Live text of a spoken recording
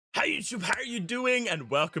Hi YouTube, how are you doing?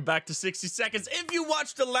 And welcome back to 60 Seconds. If you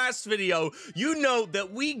watched the last video, you know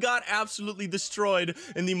that we got absolutely destroyed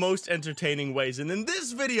in the most entertaining ways. And in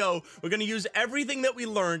this video, we're gonna use everything that we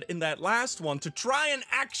learned in that last one to try and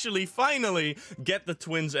actually finally get the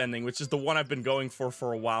twins ending, which is the one I've been going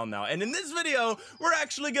for a while now. And in this video, we're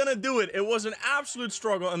actually gonna do it. It was an absolute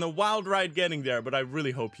struggle and a wild ride getting there, but I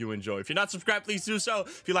really hope you enjoy. If you're not subscribed, please do so.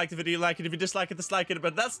 If you like the video, like it. If you dislike it, dislike it.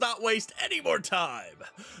 But let's not waste any more time.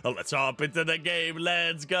 Let's hop into the game.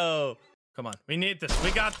 Let's go. Come on. We need this.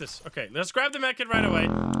 We got this. Okay, let's grab the mech kit right away.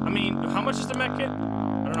 I mean, how much is the mech kit?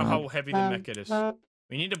 I don't know how heavy the mech kit is.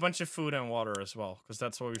 We need a bunch of food and water as well, because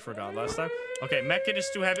that's what we forgot last time. Okay, mech kit is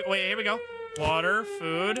too heavy. Wait, here we go. Water,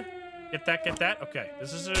 food. Get that, get that. Okay,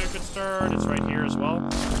 this is a good start. It's right here as well.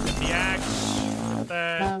 Get the axe. Get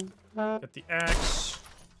that. Get the axe.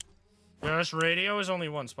 Yes, radio is only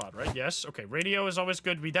one spot, right? Yes. Okay, radio is always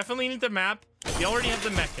good. We definitely need the map. We already have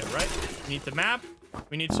the mech kit, right? We need the map.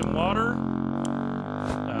 We need some water.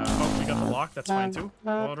 Oh, we got the lock. That's fine too.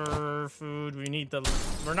 Water, food. We need the.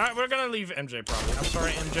 We're gonna leave MJ probably. I'm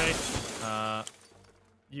sorry, MJ.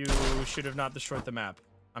 You should have not destroyed the map.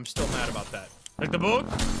 I'm still mad about that. Take the book.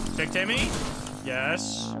 Take Timmy.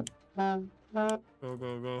 Yes. Go,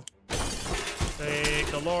 go, go.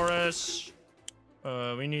 Take Dolores.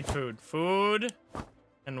 We need food. Food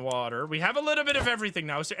and water. We have a little bit of everything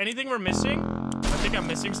now. Is there anything we're missing? I think I'm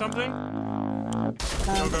missing something.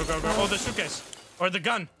 Go, go, go, go. Oh, the suitcase. Or the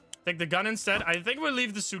gun. Take the gun instead. I think we'll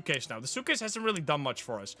leave the suitcase now. The suitcase hasn't really done much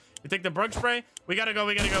for us. We take the bug spray. We gotta go,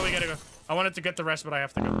 we gotta go, we gotta go. I wanted to get the rest, but I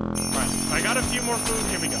have to go. Alright, I got a few more food.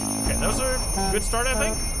 Here we go. Okay, those are a good start, I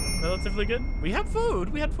think. Relatively good. We have food.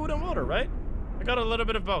 We had food and water, right? I got a little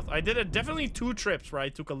bit of both. I did definitely 2 trips where I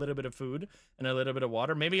took a little bit of food and a little bit of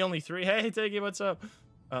water. Maybe only 3. Hey, Tiggy, what's up?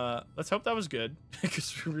 Let's hope that was good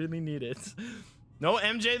because we really need it. No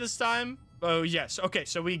MJ this time. Oh, yes. Okay,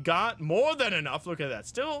 so we got more than enough. Look at that.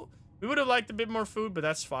 Still, we would have liked a bit more food, but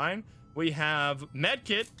that's fine. We have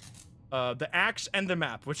medkit, the axe, and the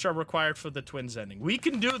map, which are required for the twins ending. We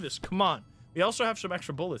can do this. Come on. We also have some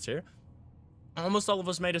extra bullets here. Almost all of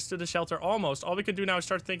us made it to the shelter. Almost. All we can do now is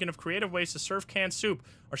start thinking of creative ways to serve canned soup.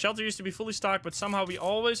 Our shelter used to be fully stocked, but somehow we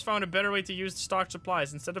always found a better way to use the stocked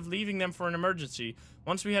supplies instead of leaving them for an emergency.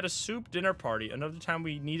 Once we had a soup dinner party. Another time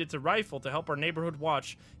we needed the rifle to help our neighborhood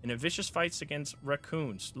watch in a vicious fights against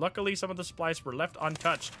raccoons. Luckily, some of the supplies were left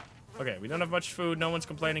untouched. Okay, we don't have much food. No one's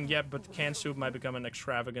complaining yet, but the canned soup might become an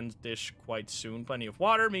extravagant dish quite soon. Plenty of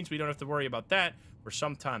water means we don't have to worry about that for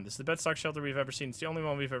some time. This is the best stock shelter we've ever seen. It's the only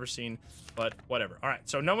one we've ever seen, but whatever. All right,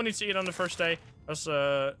 so no one needs to eat on the first day. Us,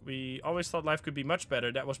 we always thought life could be much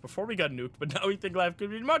better. That was before we got nuked, but now we think life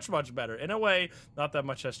could be much, much better. In a way, not that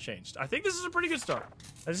much has changed. I think this is a pretty good start.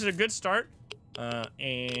 This is a good start,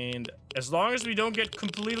 and as long as we don't get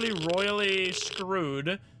completely royally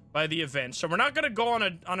screwed by the event. So we're not gonna go on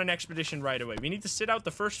an expedition right away. We need to sit out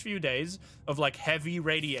the first few days of like heavy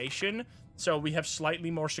radiation, so we have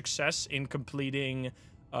slightly more success in completing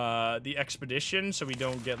the expedition, so we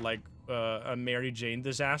don't get like a Mary Jane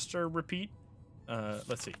disaster repeat.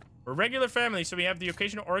 Let's see. We're a regular family, so we have the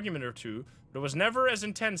occasional argument or two, but it was never as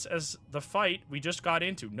intense as the fight we just got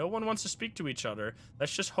into. No one wants to speak to each other.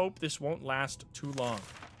 Let's just hope this won't last too long.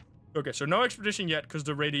 Okay, so no expedition yet because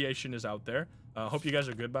the radiation is out there. Hope you guys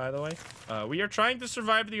are good, by the way. We are trying to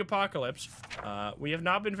survive the apocalypse. We have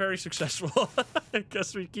not been very successful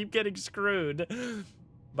because we keep getting screwed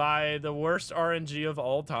by the worst RNG of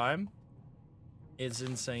all time. It's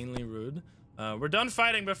insanely rude. We're done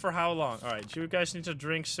fighting, but for how long? All right, you guys need to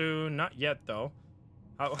drink soon. Not yet, though.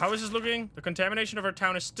 How is this looking? The contamination of our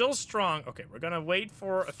town is still strong. Okay, we're gonna wait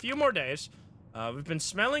for a few more days. We've been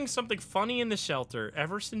smelling something funny in the shelter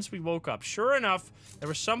ever since we woke up. Sure enough, there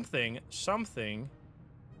was something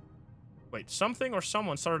or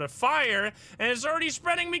someone started a fire, and it's already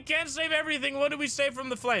spreading. We can't save everything. What do we save from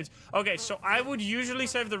the flames? Okay, so I would usually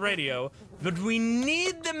save the radio, but we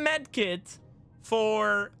need the med kit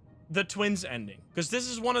for the twins ending, because this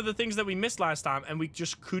is one of the things that we missed last time, and we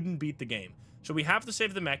just couldn't beat the game. So we have to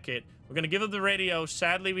save the med kit. We're gonna give up the radio.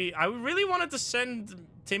 Sadly, I really wanted to send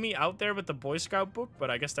Timmy out there with the Boy Scout book,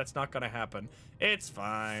 but I guess that's not gonna happen. It's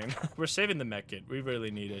fine. We're saving the med kit. We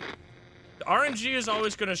really need it. The RNG is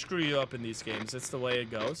always gonna screw you up in these games. It's the way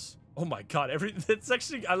it goes. Oh my god, it's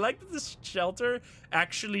actually, I like that this shelter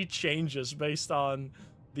actually changes based on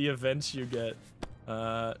the events you get.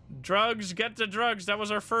 Drugs, get the drugs. That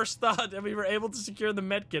was our first thought, and we were able to secure the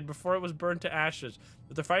medkit before it was burned to ashes.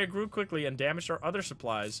 But the fire grew quickly and damaged our other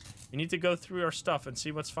supplies. We need to go through our stuff and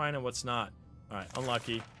see what's fine and what's not. Alright,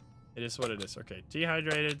 unlucky. It is what it is. Okay,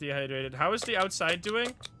 dehydrated. How is the outside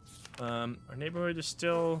doing? Our neighborhood is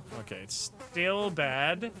still... Okay, it's still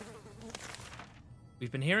bad.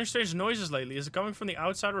 We've been hearing strange noises lately. Is it coming from the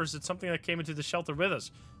outside, or is it something that came into the shelter with us?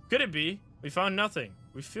 Could it be? We found nothing.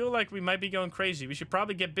 We feel like we might be going crazy. We should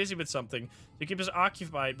probably get busy with something to keep us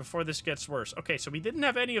occupied before this gets worse. Okay, so we didn't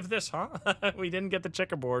have any of this, huh? We didn't get the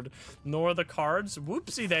checkerboard, nor the cards.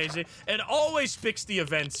 Whoopsie daisy. It always picks the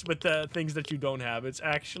events with the things that you don't have. It's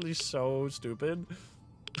actually so stupid.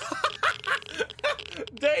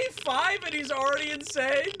 Day 5 and he's already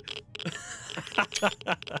insane?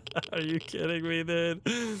 Are you kidding me, dude?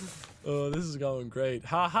 Oh, this is going great.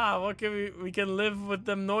 Haha, what can we can live with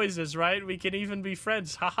them noises, right? We can even be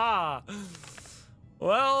friends. Haha.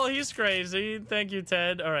 Well, he's crazy. Thank you,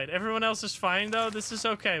 Ted. All right, everyone else is fine though. This is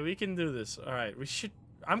okay. We can do this. All right, we should...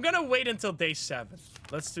 I'm gonna wait until day 7.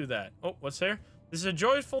 Let's do that. Oh, what's there? This is a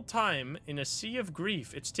joyful time in a sea of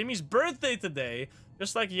grief. It's Timmy's birthday today.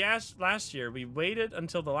 Just like last year, we waited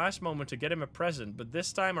until the last moment to get him a present, but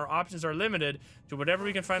this time our options are limited to whatever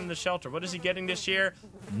we can find in the shelter. What is he getting this year?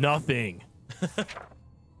 Nothing.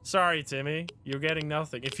 Sorry, Timmy. You're getting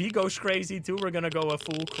nothing. If he goes crazy too, we're gonna go a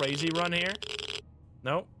full crazy run here.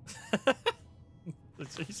 No.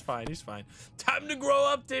 He's fine. He's fine. Time to grow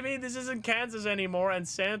up, Timmy. This isn't Kansas anymore, and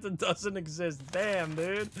Santa doesn't exist. Damn,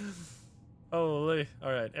 dude. Holy.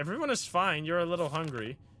 All right. Everyone is fine. You're a little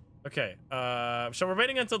hungry. Okay, so we're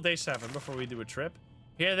waiting until day 7 before we do a trip.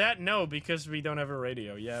 Hear that? No, because we don't have a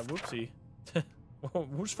radio. Yeah, whoopsie.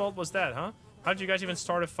 Whose fault was that, huh? How'd you guys even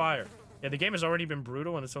start a fire? Yeah, the game has already been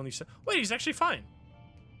brutal and it's only... Wait, he's actually fine.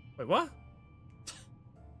 Wait, what?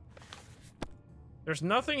 There's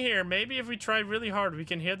nothing here. Maybe if we try really hard, we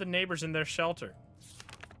can hear the neighbors in their shelter.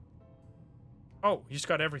 Oh, he's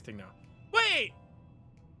got everything now. Wait!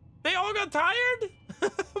 They all got tired?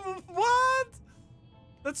 What?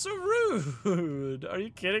 That's so rude. Are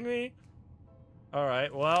you kidding me? All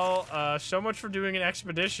right, well, so much for doing an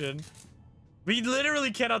expedition. We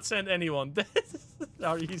literally cannot send anyone.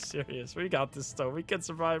 Are you serious? We got this, though. We can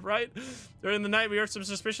survive, right? During the night, we heard some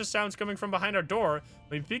suspicious sounds coming from behind our door.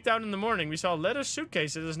 When we peeked out in the morning, we saw a leather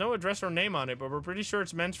suitcase. There's no address or name on it, but we're pretty sure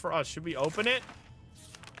it's meant for us. Should we open it?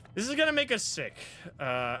 This is gonna make us sick.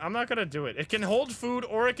 I'm not gonna do it. It can hold food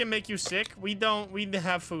or it can make you sick. We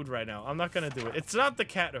have food right now. I'm not gonna do it. It's not the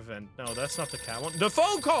cat event. No, that's not the cat one. The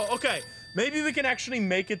phone call! Okay, maybe we can actually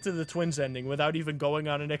make it to the twins ending without even going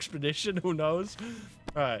on an expedition. Who knows?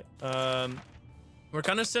 All right, we're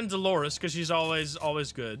gonna send Dolores because she's always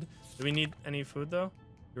good. Do we need any food though?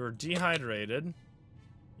 You're dehydrated.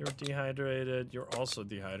 You're dehydrated. You're also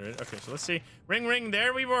dehydrated. Okay, so let's see. Ring, ring.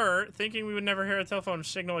 There we were, thinking we would never hear a telephone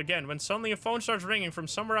signal again. When suddenly a phone starts ringing from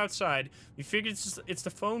somewhere outside, we figured it's the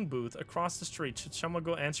phone booth across the street. Should someone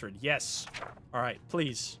go answer it? Yes. All right,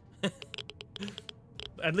 please.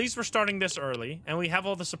 At least we're starting this early, and we have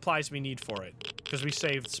all the supplies we need for it, because we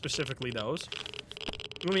saved specifically those.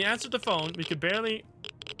 When we answered the phone, we could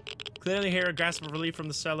clearly hear a gasp of relief from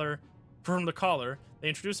the caller. They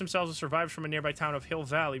introduced themselves as survivors from a nearby town of Hill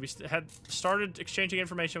Valley. We had started exchanging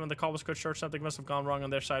information when the call was cut short. Something must have gone wrong on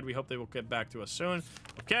their side. We hope they will get back to us soon.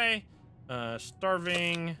 Okay.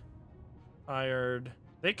 Starving. Tired.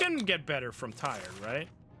 They can get better from tired, right?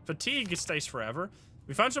 Fatigue stays forever.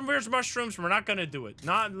 We found some weird mushrooms. We're not gonna do it.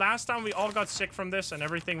 Last time we all got sick from this and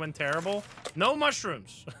everything went terrible. No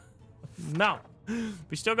mushrooms. No.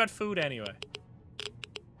 We still got food anyway.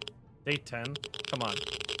 Day 10. Come on.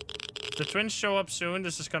 If the twins show up soon,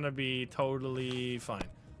 this is gonna be totally fine.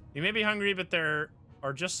 We may be hungry, but there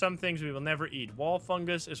are just some things we will never eat. Wall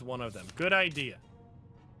fungus is one of them. Good idea.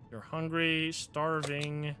 You're hungry,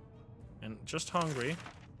 starving, and just hungry.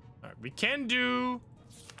 All right, we can do...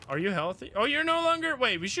 Are you healthy? Oh, you're no longer...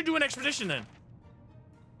 Wait, we should do an expedition then.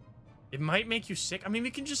 It might make you sick. I mean,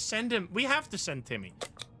 we can just send him. We have to send Timmy.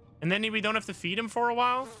 And then we don't have to feed him for a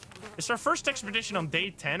while. It's our first expedition on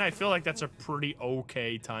day 10. I feel like that's a pretty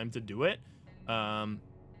okay time to do it. So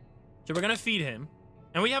we're gonna feed him.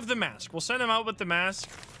 And we have the mask. We'll send him out with the mask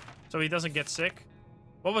so he doesn't get sick.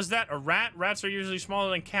 What was that? A rat? Rats are usually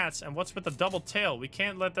smaller than cats. And what's with the double tail? We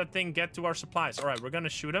can't let that thing get to our supplies. All right, we're gonna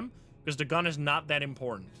shoot him because the gun is not that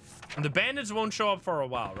important. And the bandits won't show up for a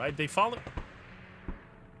while, right? They follow...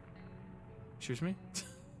 Excuse me?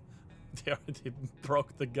 They already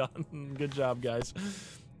broke the gun. Good job, guys.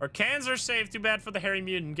 Our cans are safe. Too bad for the hairy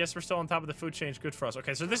mutant. Guess we're still on top of the food chain. Good for us.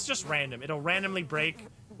 Okay, so this is just random. It'll randomly break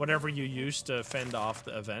whatever you use to fend off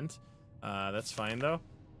the event. That's fine, though.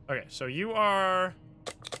 Okay, so you are...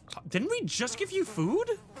 Didn't we just give you food?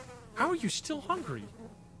 How are you still hungry?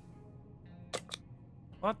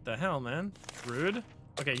 What the hell, man? Rude.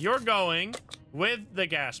 Okay, you're going with the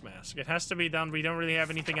gas mask. It has to be done. We don't really have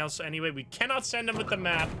anything else anyway. We cannot send him with the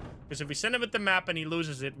map Because if we send him with the map and he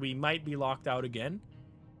loses it, we might be locked out again.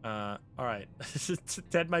 All right.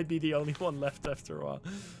 Ted might be the only one left after a while.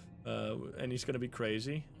 And he's gonna be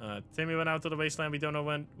crazy. Timmy went out to the wasteland. We don't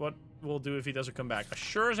know what we'll do if he doesn't come back. I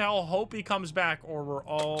sure as hell hope he comes back or we're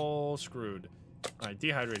all screwed. All right,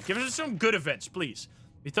 dehydrated. Give us some good events, please.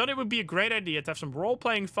 We thought it would be a great idea to have some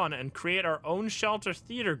role-playing fun and create our own shelter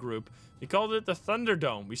theater group. We called it the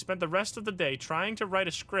Thunderdome. We spent the rest of the day trying to write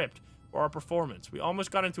a script for our performance. We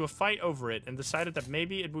almost got into a fight over it and decided that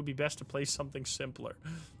maybe it would be best to play something simpler.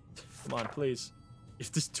 Come on, please.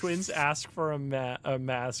 If the twins ask for a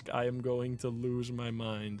mask, I am going to lose my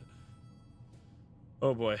mind.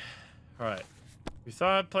 Oh boy. Alright. We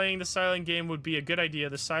thought playing the silent game would be a good idea.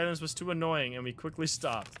 The silence was too annoying and we quickly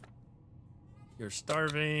stopped. You're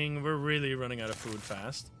starving. We're really running out of food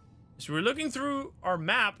fast. As we were looking through our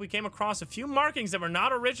map, we came across a few markings that were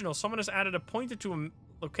not original. Someone has added a pointer to a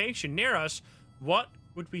location near us. What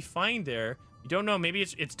would we find there? You don't know. Maybe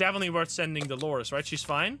it's definitely worth sending Dolores, right? She's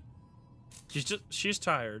fine? She's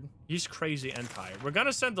tired. He's crazy and tired. We're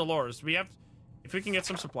gonna send Dolores. We have, if we can get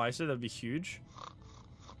some supplies there, that'd be huge.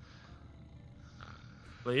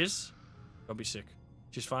 Please, don't be sick.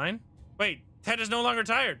 She's fine. Wait, Ted is no longer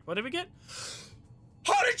tired. What did we get?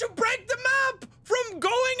 How did you break the map from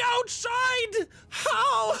going outside?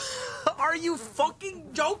 How? Are you fucking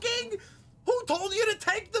joking? Who told you to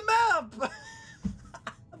take the map?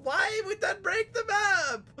 Why would that break the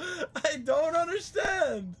map? I don't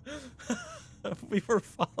understand. We were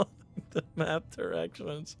following the map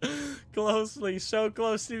directions closely, so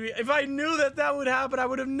close to me. If I knew that would happen, I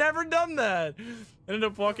would have never done that. Ended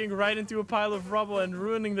up walking right into a pile of rubble and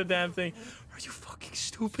ruining the damn thing. Are you fucking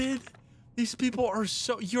stupid? These people are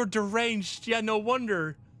so... You're deranged. Yeah, no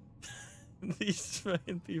wonder. These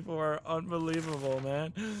fucking people are unbelievable,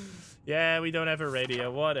 man. Yeah, we don't have a radio.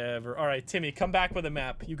 Whatever. All right, Timmy, come back with a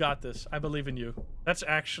map. You got this. I believe in you. That's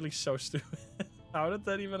actually so stupid. How did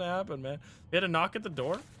that even happen, man? We had a knock at the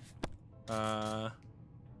door?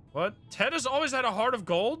 What? Ted has always had a heart of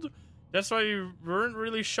gold? That's why we weren't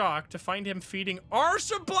really shocked to find him feeding our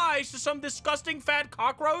supplies to some disgusting fat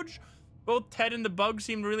cockroach. Both Ted and the bug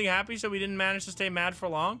seemed really happy, so we didn't manage to stay mad for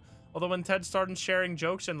long. Although when Ted started sharing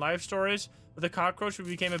jokes and life stories with the cockroach, we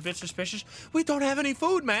became a bit suspicious. We don't have any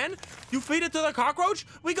food, man. You feed it to the cockroach?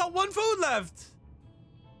 We got one food left.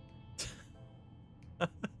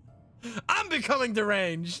 I'm becoming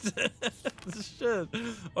deranged. Shit.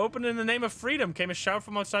 Open in the name of freedom, came a shout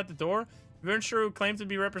from outside the door. We weren't sure who claimed to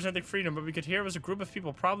be representing freedom, but we could hear it was a group of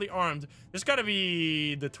people, probably armed. This gotta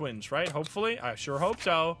be the twins, right? Hopefully. I sure hope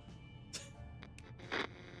so.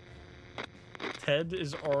 Ted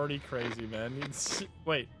is already crazy, man.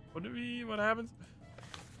 Wait, what happens?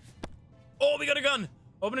 Oh, we got a gun!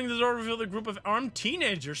 Opening the door revealed a group of armed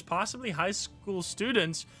teenagers, possibly high school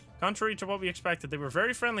students. Contrary to what we expected, they were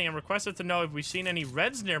very friendly and requested to know if we've seen any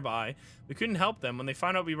Reds nearby. We couldn't help them. When they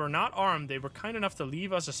found out we were not armed, they were kind enough to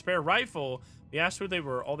leave us a spare rifle. We asked who they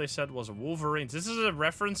were. All they said was Wolverines. This is a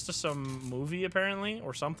reference to some movie, apparently,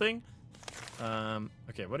 or something.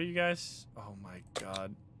 Okay, what are you guys? Oh my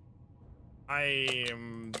god. I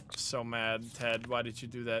am so mad, Ted. Why did you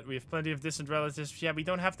do that? We have plenty of distant relatives. Yeah, we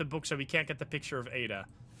don't have the book, so we can't get the picture of Ada.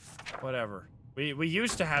 Whatever. We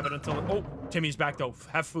used to have it until... Oh, Timmy's back, though.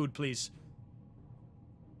 Have food, please.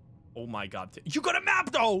 Oh, my God. You got a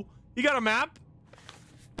map, though! You got a map?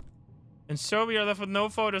 And so we are left with no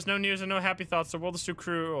photos, no news, and no happy thoughts. The world is too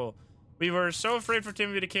cruel. We were so afraid for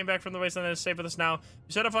Timmy to came back from the wasteland and is safe with us now.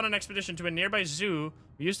 We set off on an expedition to a nearby zoo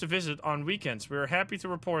we used to visit on weekends. We were happy to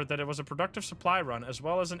report that it was a productive supply run, as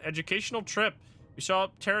well as an educational trip. We saw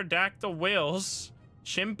pterodactyl whales,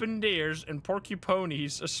 chimpandeers, and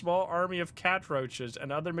porcuponies, a small army of cat roaches,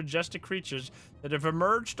 and other majestic creatures that have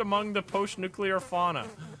emerged among the post-nuclear fauna.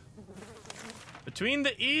 Between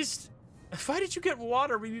the East... Why did you get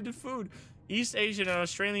water? We needed food. East Asian and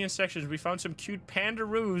Australian sections, we found some cute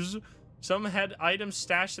pandaroos. Some had items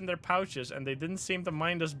stashed in their pouches, and they didn't seem to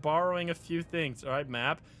mind us borrowing a few things. All right,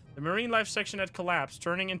 map. The marine life section had collapsed,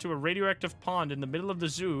 turning into a radioactive pond in the middle of the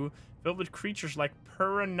zoo, filled with creatures like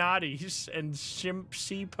piranhas and shrimp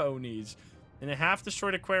sea ponies. In a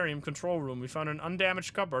half-destroyed aquarium control room, we found an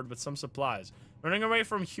undamaged cupboard with some supplies. Running away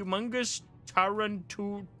from humongous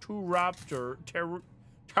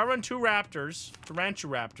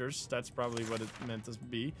Taranturaptors, that's probably what it meant to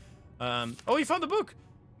be. Oh, he found the book!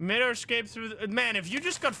 Made our escape through the... Man, if you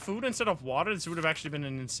just got food instead of water, this would have actually been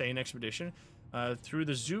an insane expedition. Through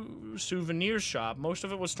the zoo souvenir shop. Most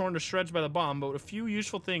of it was torn to shreds by the bomb, but a few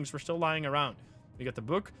useful things were still lying around. We got the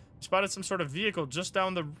book. We spotted some sort of vehicle just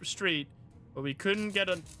down the street. but we couldn't get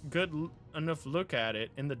a good enough look at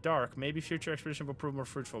it in the dark. Maybe future expedition will prove more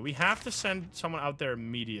fruitful. We have to send someone out there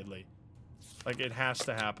immediately. Like, it has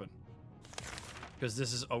to happen. Because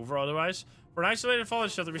this is over otherwise. For an isolated fallen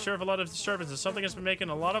shelter, we sure have a lot of disturbances. Something has been making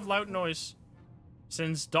a lot of loud noise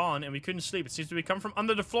since dawn, and we couldn't sleep. It seems to be coming from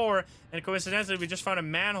under the floor, and coincidentally, we just found a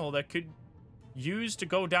manhole that could use to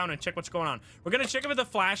go down and check what's going on. We're gonna check it with a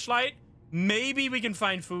flashlight. Maybe we can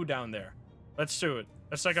find food down there. Let's do it.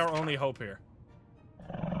 That's like our only hope here.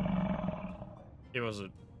 It was a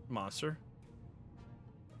monster.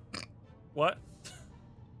 What?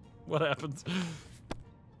 What happens?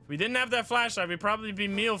 If we didn't have that flashlight, we'd probably be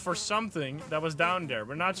meal for something that was down there.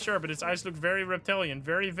 We're not sure, but its eyes look very reptilian,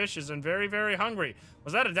 very vicious, and very, very hungry.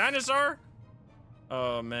 Was that a dinosaur?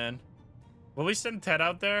 Oh, man. Will we send Ted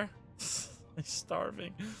out there? He's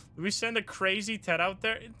starving. Will we send a crazy Ted out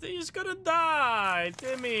there? He's gonna die,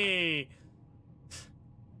 Timmy.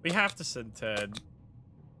 We have to send Ted.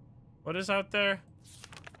 What is out there?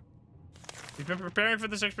 We've been preparing for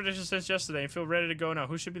this expedition since yesterday and feel ready to go now.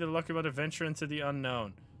 Who should be the lucky one to venture into the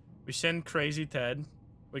unknown? We send crazy Ted.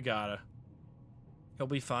 We gotta. He'll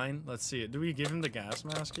be fine. Let's see it. Do we give him the gas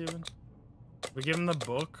mask even? We give him the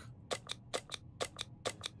book?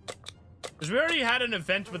 Because we already had an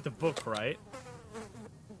event with the book, right?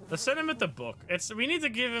 Let's send him with the book. We need to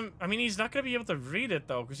give him... I mean, he's not going to be able to read it,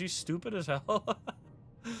 though, because he's stupid as hell.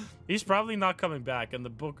 He's probably not coming back, and the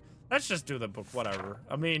book... Let's just do the book, whatever.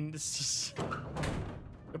 I mean, it's just...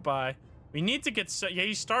 Goodbye. We need to get... Yeah,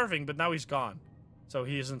 he's starving, but now he's gone. So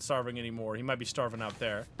he isn't starving anymore. He might be starving out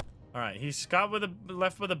there. All right, he's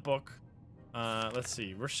left with a book. Let's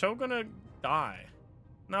see. We're so gonna die.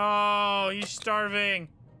 No, he's starving.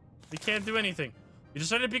 We can't do anything. We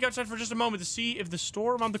decided to peek outside for just a moment to see if the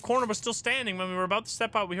store around the corner was still standing. When we were about to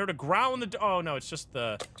step out, we heard a growl in the... Oh, no, it's just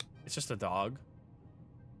the dog.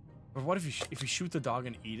 But what if you shoot the dog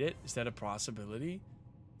and eat it? Is that a possibility?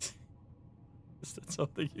 Is that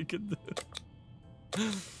something you can do?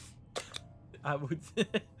 I would...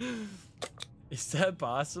 Is that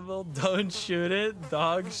possible? Don't shoot it.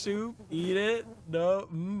 Dog soup. Eat it. No,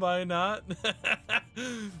 why not?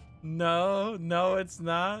 No, it's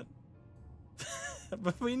not.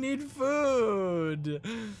 But we need food.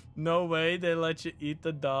 No way they let you eat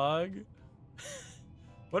the dog.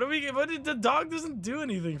 What did the dog doesn't do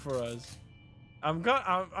anything for us.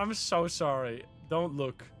 I'm so sorry. Don't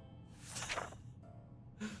look.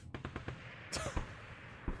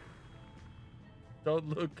 Don't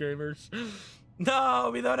look, gamers.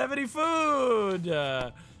 No, we don't have any food.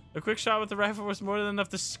 A quick shot with the rifle was more than enough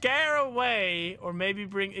to scare away, or maybe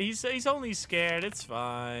bring... He's only scared. It's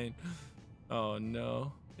fine. Oh,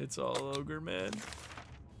 no. It's all ogre, man.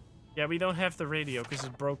 Yeah, we don't have the radio because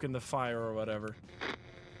it's broke in the fire or whatever.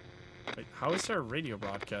 Wait, how is there a radio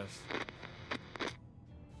broadcast?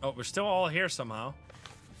 Oh, we're still all here somehow.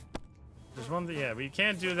 There's one... Yeah, we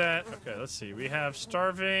can't do that. Okay, let's see. We have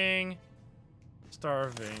starving...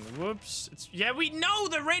 Starving. Whoops. Yeah, we know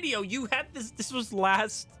the radio. You had this. This was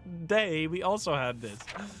last day. We also had this.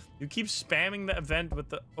 You keep spamming the event with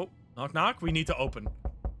the... Oh, knock, knock. We need to open.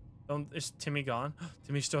 Is Timmy gone?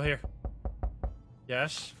 Timmy's still here.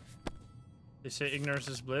 Yes. They say ignorance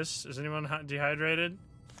is bliss. Is anyone dehydrated?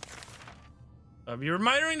 We were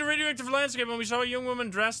admiring the radioactive landscape when we saw a young woman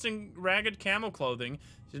dressed in ragged camel clothing.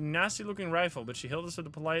 She had a nasty-looking rifle, but she hailed us with a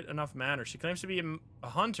polite enough manner. She claims to be a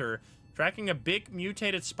hunter, tracking a big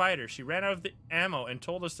mutated spider. She ran out of the ammo and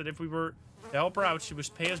told us that if we were to help her out, she would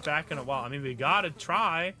pay us back in a while. I mean, we gotta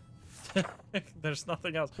try. There's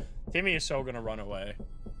nothing else. Timmy is so gonna run away.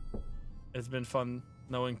 It's been fun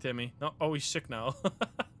knowing Timmy. No, oh, he's sick now.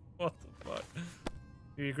 What the fuck?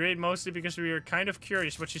 We agreed mostly because we were kind of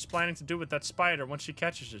curious what she's planning to do with that spider once she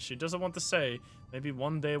catches it. She doesn't want to say. Maybe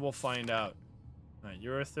one day we'll find out. Alright,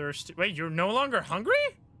 you're thirsty. Wait, you're no longer hungry?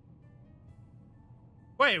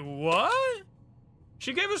 Wait, what?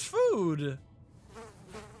 She gave us food.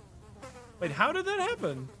 Wait, how did that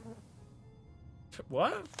happen?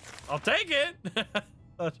 What? I'll take it.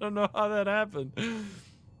 I don't know how that happened.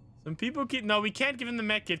 Some people keep... No, we can't give him the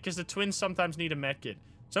med kit because the twins sometimes need a med kit.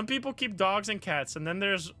 Some people keep dogs and cats, and then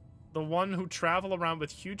there's the one who travel around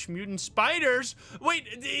with huge mutant spiders. Wait,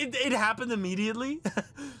 it happened immediately?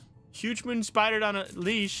 Huge mutant spider on a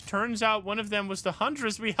leash. Turns out one of them was the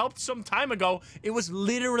huntress we helped some time ago. It was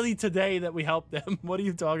literally today that we helped them. What are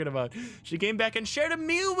you talking about? She came back and shared a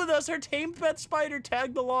meal with us. Her tame pet spider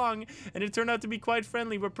tagged along, and it turned out to be quite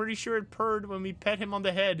friendly. We're pretty sure it purred when we pet him on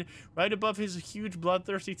the head, right above his huge,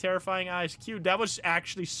 bloodthirsty, terrifying eyes. Cute. That was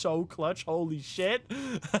actually so clutch. Holy shit.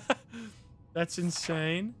 That's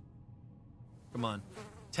insane. Come on.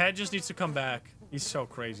 Ted just needs to come back. He's so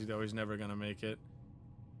crazy, though. He's never gonna make it.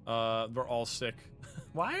 We're all sick.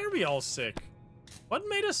 Why are we all sick? What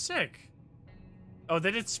made us sick? Oh,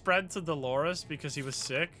 did it spread to Dolores because he was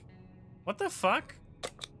sick? What the fuck?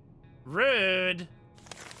 Rude.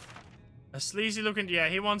 A sleazy looking... Yeah,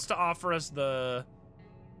 he wants to offer us the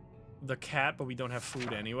cat, but we don't have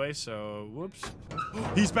food anyway, so... Whoops.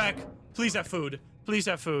 He's back. Please have food. Please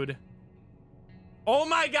have food. Oh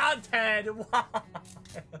my god, Ted! Why?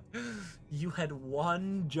 You had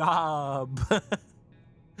one job. I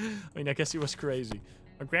mean, I guess he was crazy.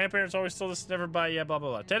 Our grandparents always told us to never buy, yeah, blah, blah,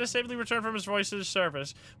 blah. Ted has safely returned from his voice's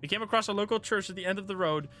service. We came across a local church at the end of the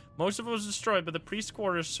road. Most of it was destroyed, but the priest's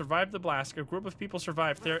quarters survived the blast. A group of people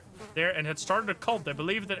survived there and had started a cult. They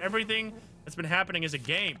believed that everything that's been happening is a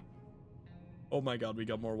game. Oh my god, we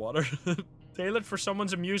got more water. Tailored for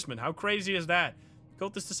someone's amusement. How crazy is that?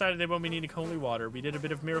 Cultists decided they won't be needing holy water. We did a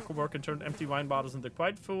bit of miracle work and turned empty wine bottles into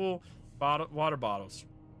quite full water bottles.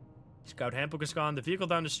 Scout handbook is gone. The vehicle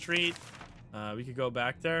down the street. We could go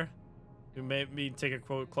back there. We maybe take a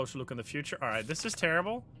closer look in the future. All right, this is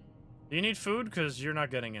terrible. Do you need food? Because you're not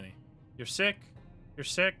getting any. You're sick. You're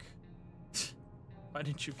sick. Why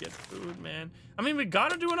didn't you get food, man? I mean, we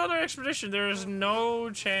gotta do another expedition. There is no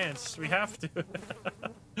chance. We have to.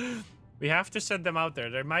 We have to send them out there.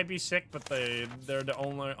 They might be sick, but they're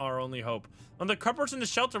our only hope. And the cupboards in the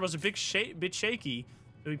shelter was a bit shaky.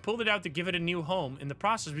 We pulled it out to give it a new home. In the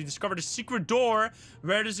process, we discovered a secret door.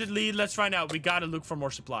 Where does it lead? Let's find out. We gotta look for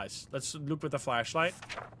more supplies. Let's look with a flashlight.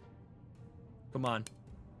 Come on.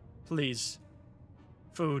 Please.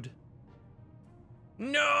 Food.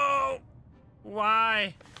 No!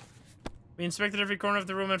 Why? We inspected every corner of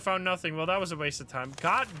the room and found nothing. Well, that was a waste of time.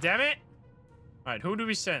 God damn it! Alright, who do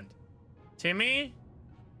we send? Timmy?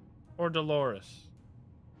 Or Dolores?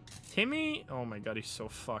 Timmy? Oh my god, he's so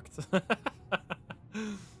fucked.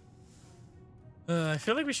 I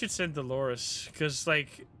feel like we should send Dolores, because,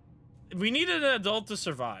 like, we need an adult to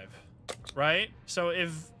survive, right? So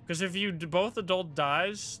because if you both adult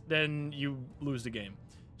dies, then you lose the game.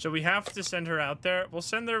 So we have to send her out there. We'll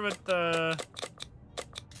send her with the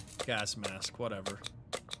gas mask, whatever.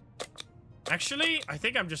 Actually, I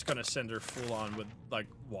think I'm just gonna send her full on with, like,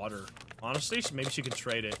 water. Honestly, so maybe she can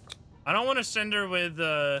trade it. I don't want to send her with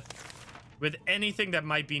anything that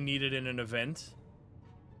might be needed in an event.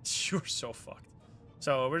 You're so fucked.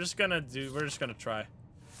 So we're just gonna try.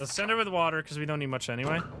 Let's send her with water because we don't need much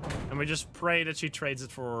anyway. And we just pray that she trades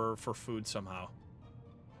it for food somehow.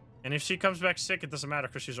 And if she comes back sick, it doesn't matter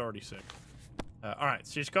because she's already sick. All right,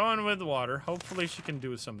 she's going with water. Hopefully she can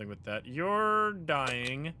do something with that. You're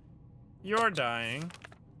dying. You're dying.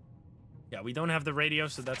 Yeah, we don't have the radio,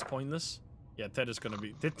 so that's pointless. Yeah, Ted is gonna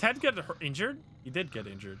be... Did Ted get injured? He did get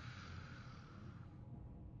injured.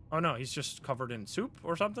 Oh no, he's just covered in soup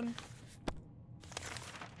or something?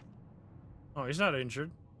 Oh, he's not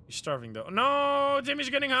injured. He's starving though. No, Timmy's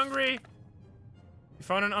getting hungry. You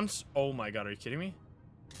found an oh my god, are you kidding me?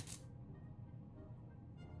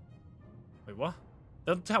 Wait, what?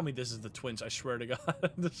 Don't tell me this is the twins, I swear to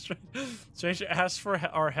god. The stranger asked for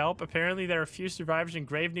our help. Apparently there are a few survivors in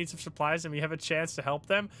grave needs of supplies and we have a chance to help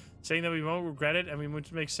them, saying that we won't regret it and we want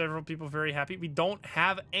to make several people very happy. We don't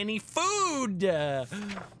have any food!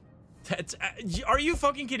 Are you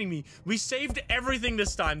fucking kidding me? We saved everything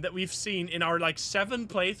this time that we've seen in our, like, 7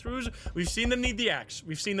 playthroughs. We've seen them need the axe.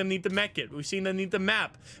 We've seen them need the mech kit. We've seen them need the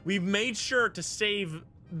map. We've made sure to save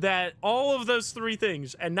that, all of those 3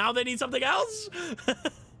 things. And now they need something else?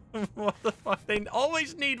 What the fuck? They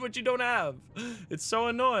always need what you don't have. It's so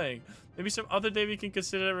annoying. Maybe some other day we can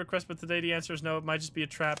consider a request, but today the answer is no. It might just be a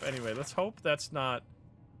trap. Anyway, let's hope that's not...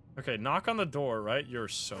 Okay, knock on the door, right? You're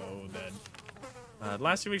so dead.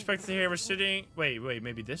 Last thing we expected to hear was sitting... Wait,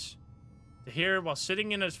 maybe this? To hear while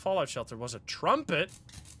sitting in his fallout shelter was a trumpet.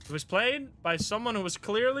 It was played by someone who was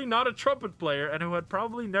clearly not a trumpet player and who had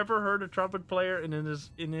probably never heard a trumpet player in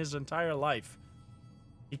his entire life.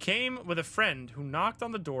 He came with a friend who knocked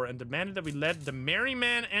on the door and demanded that we let the merry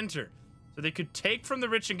man enter so they could take from the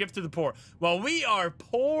rich and give to the poor. Well, we are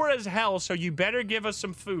poor as hell, so you better give us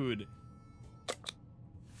some food.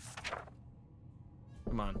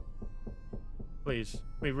 Come on. Please.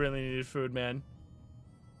 We really needed food, man.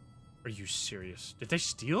 Are you serious? Did they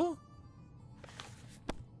steal?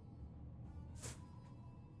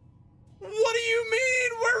 What do you mean?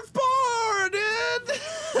 We're poor,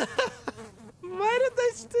 dude! Why did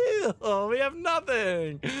they steal? We have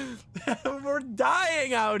nothing. We're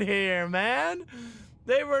dying out here, man.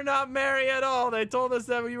 They were not merry at all. They told us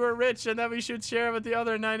that we were rich and that we should share with the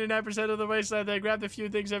other 99% of the wasteland. They grabbed a few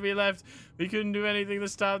things that we left. We couldn't do anything to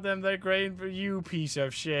stop them. They're great for you, piece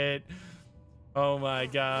of shit. Oh my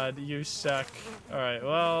god, you suck. Alright,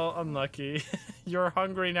 well, unlucky. You're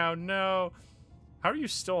hungry now. No. How are you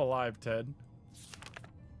still alive, Ted?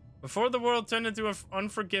 Before the world turned into an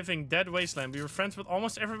unforgiving, dead wasteland, we were friends with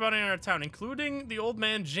almost everybody in our town, including the old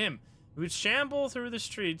man Jim. We would shamble through the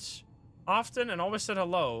streets often and always said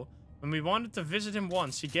hello. When we wanted to visit him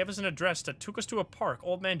once, he gave us an address that took us to a park.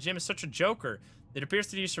 Old man Jim is such a joker. It appears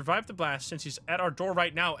that he survived the blast since he's at our door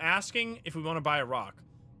right now asking if we want to buy a rock.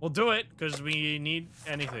 We'll do it because we need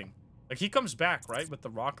anything. Like, he comes back, right, with the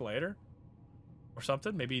rock later? Or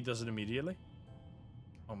something? Maybe he does it immediately?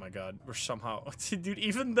 Oh my god, we're somehow... Dude,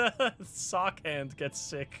 even the sock hand gets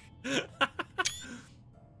sick.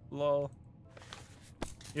 Lol.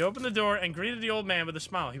 He opened the door and greeted the old man with a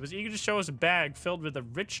smile. He was eager to show us a bag filled with a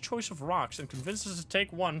rich choice of rocks and convinced us to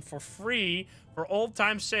take one for free for old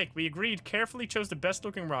time's sake. We agreed, carefully chose the best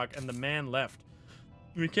looking rock, and the man left.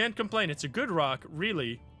 We can't complain. It's a good rock,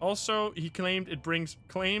 really. Also, he claimed it brings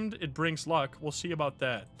luck. We'll see about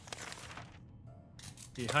that.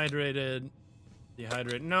 Dehydrated.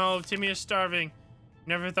 No, Timmy is starving.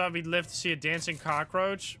 Never thought we'd live to see a dancing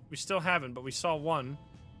cockroach. We still haven't, but we saw one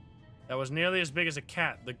that was nearly as big as a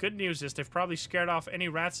cat. The good news is they've probably scared off any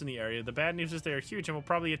rats in the area. The bad news is they are huge and will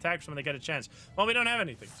probably attack us when they get a chance. Well, we don't have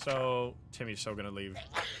anything, so Timmy's so gonna leave.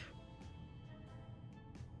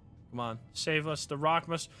 Come on, save us. The rock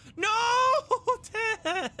must... No!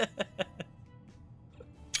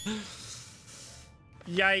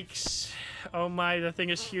 Yikes. Oh my, the thing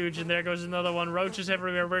is huge, and there goes another one. Roaches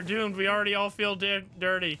everywhere. We're doomed. We already all feel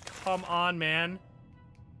dirty. Come on, man.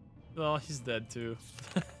 Well, he's dead too.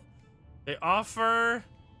 They offer...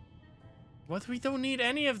 What? We don't need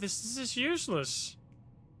any of this. This is useless.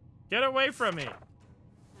 Get away from me.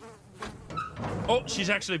 Oh, she's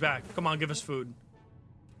actually back. Come on, give us food.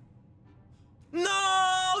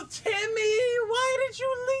 No, Timmy! Why did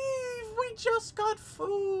you leave? We just got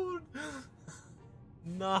food.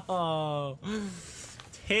 No.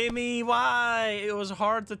 Timmy, why? It was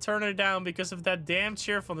hard to turn her down because of that damn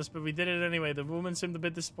cheerfulness, but we did it anyway. The woman seemed a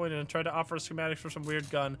bit disappointed and tried to offer us schematics for some weird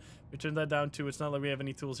gun. We turned that down too. It's not like we have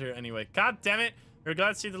any tools here anyway. God damn it! We're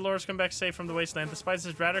glad to see the lords come back safe from the wasteland. Despite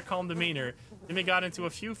his rather calm demeanor, Timmy got into a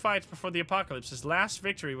few fights before the apocalypse. His last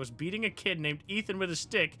victory was beating a kid named Ethan with a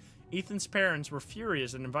stick. Ethan's parents were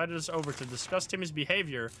furious and invited us over to discuss Timmy's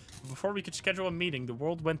behavior. Before we could schedule a meeting, the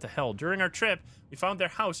world went to hell. During our trip, we found their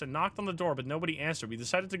house and knocked on the door, but nobody answered. We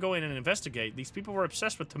decided to go in and investigate. These people were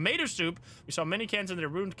obsessed with tomato soup. We saw many cans in their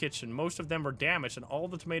ruined kitchen. Most of them were damaged, and all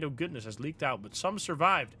the tomato goodness has leaked out, but some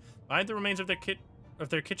survived. Behind the remains of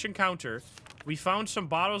their kitchen counter, we found some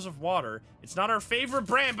bottles of water. It's not our favorite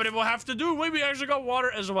brand, but it will have to do. Wait, we actually got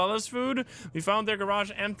water as well as food. We found their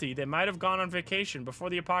garage empty. They might have gone on vacation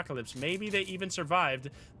before the apocalypse. Maybe they even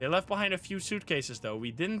survived. They left behind a few suitcases, though.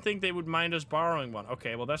 We didn't think they would mind us borrowing one.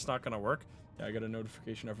 Okay, well, that's not gonna work. Yeah, I got a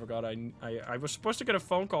notification. I forgot. I was supposed to get a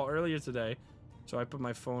phone call earlier today, so I put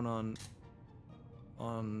my phone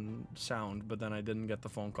on sound, but then I didn't get the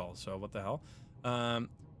phone call, so what the hell?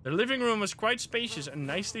 Their living room was quite spacious and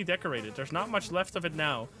nicely decorated. There's not much left of it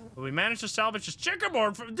now, but we managed to salvage this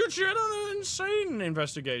checkerboard from... Dude, she had an insane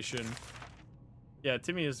investigation. Yeah,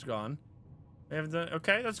 Timmy is gone. We have the...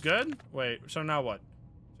 Okay, that's good. Wait, so now what?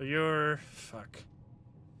 So you're... Fuck.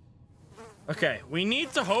 Okay, we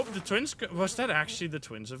need to hope the twins... Was that actually the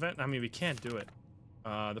twins event? I mean, we can't do it.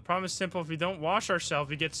 The problem is simple. If we don't wash ourselves,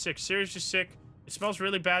 we get sick. Seriously sick. It smells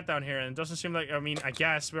really bad down here, and it doesn't seem like... I mean, I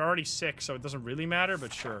guess we're already sick, so it doesn't really matter,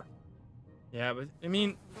 but sure. Yeah, but, I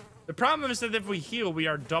mean... The problem is that if we heal, we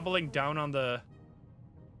are doubling down on the...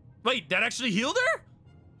 Wait, that actually healed her?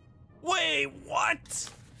 Wait, what?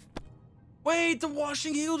 Wait, the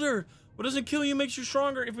washing healed her. What doesn't kill you makes you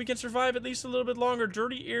stronger. If we can survive at least a little bit longer,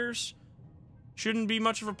 dirty ears shouldn't be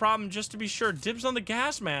much of a problem, just to be sure. Dibs on the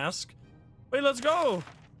gas mask. Wait, let's go.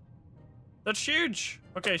 That's huge.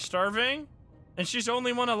 Okay, starving. And she's the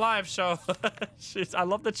only one alive, so I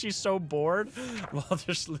love that she's so bored while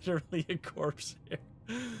there's literally a corpse here.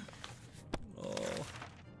 Oh.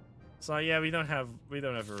 So yeah, we don't have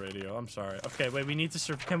a radio. I'm sorry. Okay, wait, we need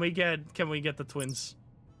to can we get the twins?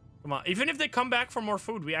 Come on. Even if they come back for more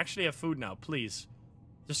food, we actually have food now. Please.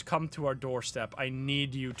 Just come to our doorstep. I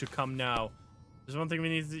need you to come now. There's one thing we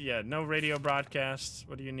need to do. Yeah, no radio broadcasts.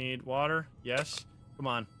 What do you need? Water? Yes. Come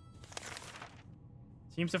on.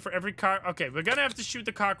 Seems that for every okay, we're gonna have to shoot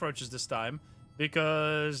the cockroaches this time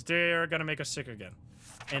because they're gonna make us sick again.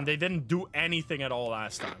 And they didn't do anything at all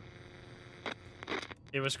last time.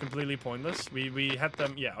 it was completely pointless. We had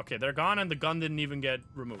them, yeah, okay, they're gone, and the gun didn't even get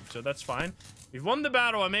removed, so that's fine. We've won the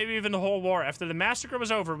battle, and maybe even the whole war. After the massacre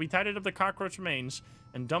was over, we tidied up the cockroach remains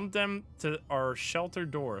and dumped them to our shelter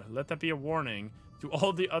door. Let that be a warning to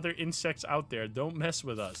all the other insects out there. Don't mess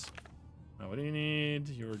with us. Now, what do you need?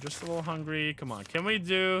 You were just a little hungry. Come on, can we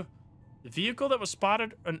do the vehicle that was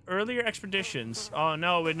spotted on earlier expeditions? Oh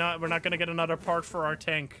no, we're not gonna get another part for our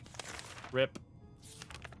tank. Rip.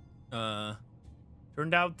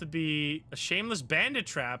 Turned out to be a shameless bandit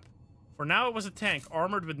trap. For now, it was a tank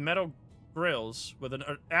armored with metal grills with an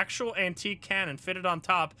actual antique cannon fitted on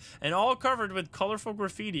top and all covered with colorful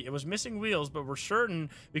graffiti. It was missing wheels, but we're certain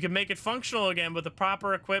we can make it functional again with the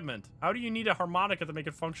proper equipment. How do you need a harmonica to make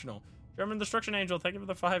it functional? German Destruction Angel, thank you for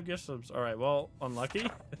the 5 gift subs. All right, well, unlucky.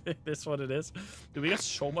 This is what it is. Dude, we got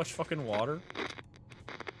so much fucking water.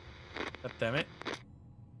 God damn it.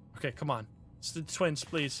 Okay, come on. It's the twins,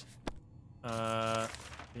 please.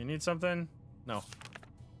 You need something? No.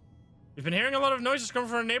 We've been hearing a lot of noises coming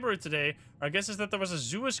from our neighborhood today. Our guess is that there was a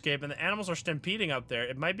zoo escape and the animals are stampeding out there.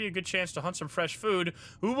 It might be a good chance to hunt some fresh food.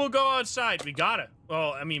 Who will go outside? We gotta.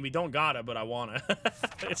 Well, I mean, we don't gotta, but I wanna.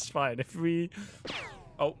 It's fine. If we...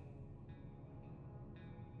 Oh.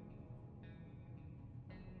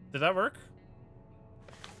 Did that work?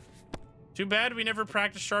 Too bad we never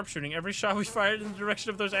practiced sharpshooting. Every shot we fired in the direction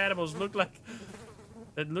of those animals looked like...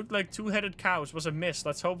 It looked like two-headed cows. Was a miss.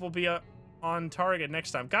 Let's hope we'll be on target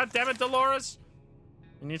next time. God damn it, Dolores!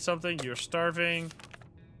 You need something? You're starving.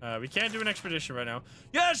 We can't do an expedition right now.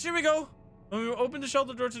 Yes, here we go! When we opened the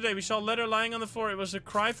shelter door today, we saw a letter lying on the floor. It was a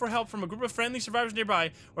cry for help from a group of friendly survivors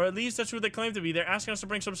nearby, or at least that's who they claim to be. They're asking us to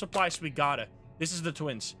bring some supplies, so we gotta. This is the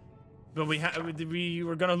twins. But we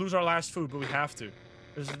were gonna lose our last food, but we have to.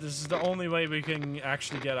 This is the only way we can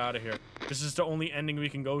actually get out of here. This is the only ending we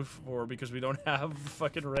can go for because we don't have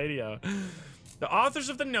fucking radio. The authors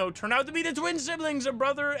of the note turned out to be the twin siblings, a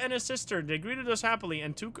brother and a sister. They greeted us happily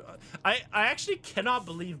and took... I actually cannot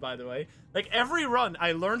believe, by the way, like every run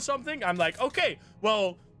I learn something. I'm like, okay,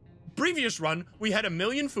 well... Previous run, we had 1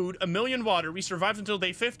 million food, 1 million water. We survived until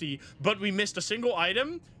day 50, but we missed a single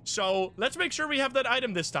item. So let's make sure we have that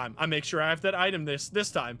item this time. I make sure I have that item this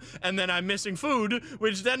time. And then I'm missing food,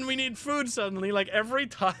 which then we need food suddenly. Like every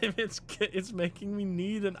time it's making me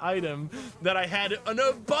need an item that I had an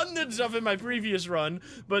abundance of in my previous run,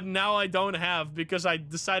 but now I don't have because I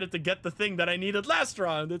decided to get the thing that I needed last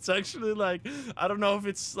round. It's actually like, I don't know if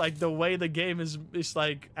it's like the way the game is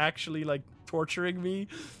like actually like torturing me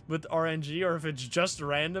with RNG or if it's just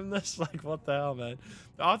randomness. Like, what the hell, man?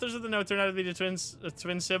 The authors of the note turned out to be the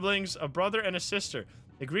twin siblings, a brother and a sister.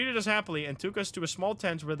 They greeted us happily and took us to a small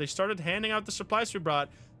tent where they started handing out the supplies we brought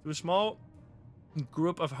to a small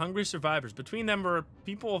group of hungry survivors. Between them were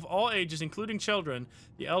people of all ages, including children,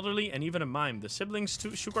 the elderly, and even a mime. The siblings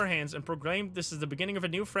shook our hands and proclaimed this is the beginning of a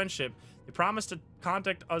new friendship. They promised to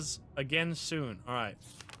contact us again soon. All right.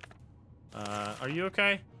 Are you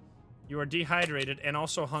okay? You are dehydrated and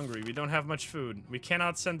also hungry. We don't have much food. We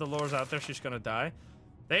cannot send Dolores out there. She's gonna die.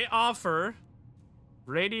 They offer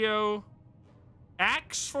radio.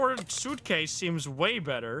 Axe for suitcase seems way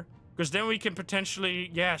better. Because then we can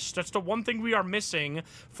potentially... Yes, that's the one thing we are missing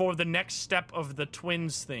for the next step of the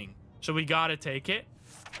twins thing. So we gotta take it.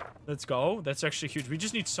 Let's go. That's actually huge. We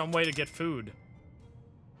just need some way to get food.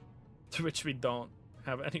 To which we don't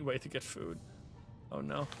have any way to get food. Oh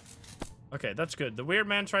no. Okay, that's good. The weird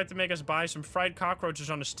man tried to make us buy some fried cockroaches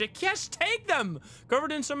on a stick. Yes, take them!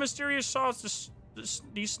 Covered in some mysterious sauce,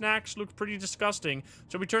 these snacks looked pretty disgusting.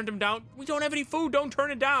 So we turned him down. We don't have any food. Don't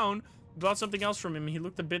turn it down. We bought something else from him. He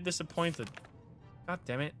looked a bit disappointed. God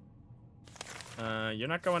damn it. You're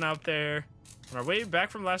not going out there. On our way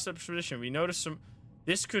back from last expedition, we noticed some...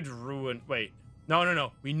 This could ruin... Wait.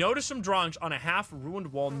 No. We noticed some drawings on a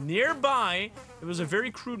half-ruined wall nearby. It was a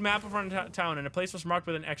very crude map of our town, and a place was marked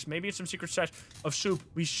with an X. Maybe it's some secret stash of soup.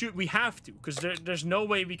 We have to, because there's no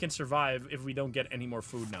way we can survive if we don't get any more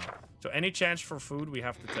food now. So any chance for food, we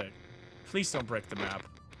have to take. Please don't break the map.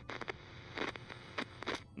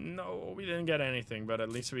 No, we didn't get anything, but at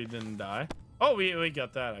least we didn't die. Oh, we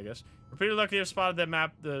got that, I guess. We're pretty lucky to have spotted that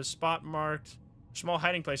map. The spot marked a small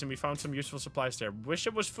hiding place, and we found some useful supplies there. Wish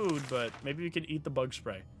it was food, but maybe we can eat the bug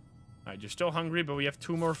spray. All right, you're still hungry, but we have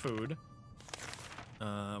 2 more food.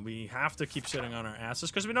 We have to keep sitting on our asses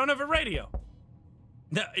because we don't have a radio.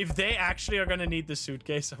 Now, if they actually are going to need the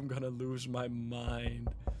suitcase, I'm going to lose my mind.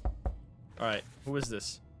 All right, who is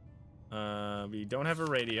this? We don't have a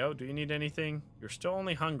radio. Do you need anything? You're still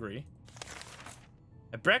only hungry.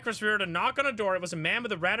 At breakfast, we heard a knock on a door. It was a man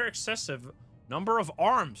with a rather excessive number of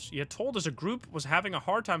arms. He had told us a group was having a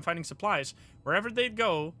hard time finding supplies. Wherever they'd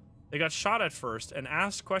go, They got shot at first and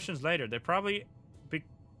asked questions later.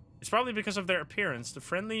 It's probably because of their appearance. The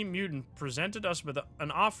friendly mutant presented us with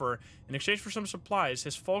an offer in exchange for some supplies.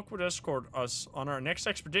 His folk would escort us on our next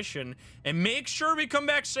expedition and make sure we come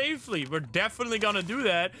back safely. We're definitely gonna do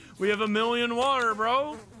that. We have 1,000,000 water,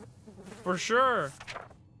 bro. For sure.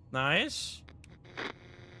 Nice.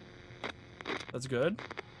 That's good.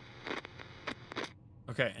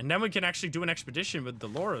 Okay, and then we can actually do an expedition with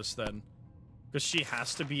Dolores then. Because she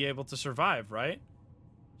has to be able to survive, right?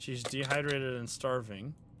 She's dehydrated and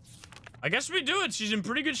starving. I guess we do it. She's in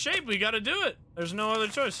pretty good shape. We gotta do it. There's no other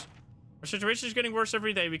choice. Our situation is getting worse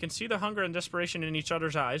every day. We can see the hunger and desperation in each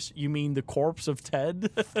other's eyes. You mean the corpse of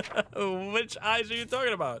Ted? Which eyes are you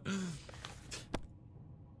talking about?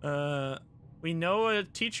 We know a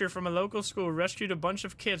teacher from a local school rescued a bunch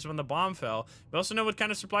of kids when the bomb fell. We also know what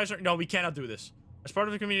kind of supplies are... No, we cannot do this. As part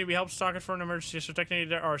of the community, we help stock it for an emergency, so technically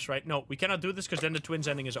they're ours, right? No, we cannot do this because then the twins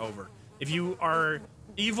ending is over. If you are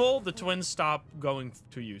evil, the twins stop going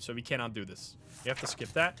to you, so we cannot do this. You have to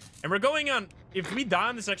skip that. And we're going on... If we die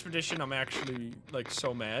on this expedition, I'm actually, like,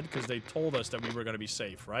 so mad because they told us that we were going to be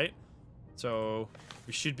safe, right? So,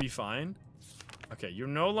 we should be fine. Okay, you're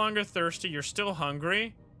no longer thirsty. You're still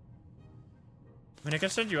hungry. I mean, I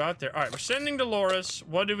can send you out there. All right, we're sending Dolores.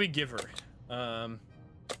 What do we give her?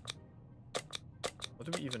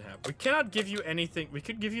 What do we even have? We cannot give you anything. We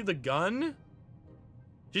could give you the gun.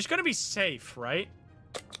 She's gonna be safe, right?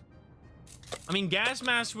 I mean, gas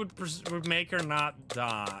mask would make her not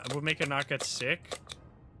die. Would make her not get sick.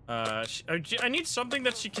 I need something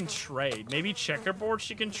that she can trade. Maybe checkerboard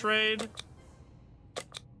she can trade.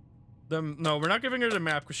 No, we're not giving her the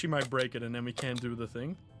map because she might break it and then we can't do the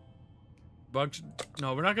thing. Bugs.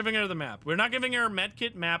 No, we're not giving her the map. We're not giving her a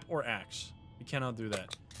medkit, map, or axe. We cannot do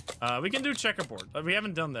that. We can do checkerboard. We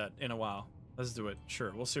haven't done that in a while. Let's do it.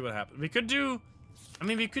 Sure, we'll see what happens. We could do... I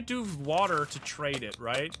mean, we could do water to trade it,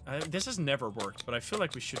 right? This has never worked, but I feel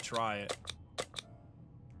like we should try it.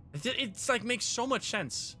 It's like, makes so much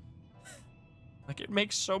sense. Like, it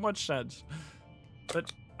makes so much sense.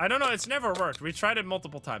 But, I don't know, it's never worked. We tried it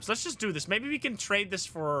multiple times. Let's just do this. Maybe we can trade this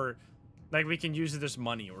for... Like, we can use it as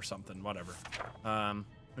money or something, whatever.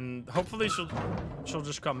 And hopefully she'll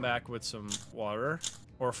just come back with some water.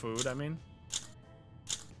 Or food, I mean.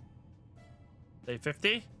 Day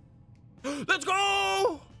 50. Let's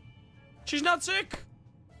go! She's not sick!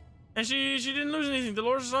 And she didn't lose anything.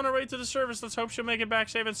 Dolores is on her way to the service. Let's hope she'll make it back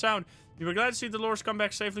safe and sound. We were glad to see Dolores come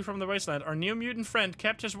back safely from the wasteland. Our new mutant friend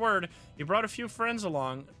kept his word. He brought a few friends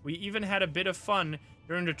along. We even had a bit of fun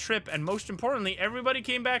during the trip. And most importantly, everybody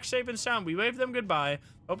came back safe and sound. We waved them goodbye,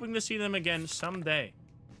 hoping to see them again someday.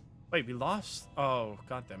 Wait, we lost? Oh,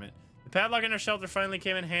 god damn it. The padlock in our shelter finally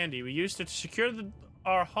came in handy. We used it to secure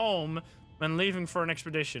our home when leaving for an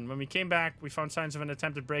expedition. When we came back, we found signs of an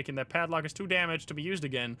attempted break-in. That padlock is too damaged to be used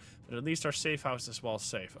again, but at least our safe house is well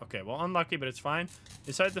safe. Okay, well, unlucky, but it's fine.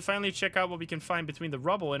 Decided to finally check out what we can find between the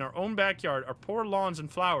rubble in our own backyard, our poor lawns and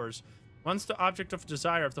flowers. Once the object of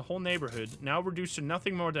desire of the whole neighborhood, now reduced to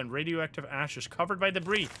nothing more than radioactive ashes covered by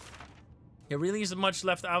debris. There really isn't much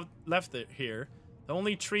left here. The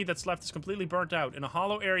only tree that's left is completely burnt out. In a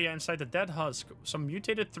hollow area inside the dead husk, some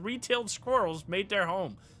mutated three-tailed squirrels made their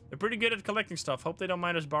home. They're pretty good at collecting stuff. Hope they don't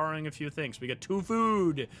mind us borrowing a few things. We got 2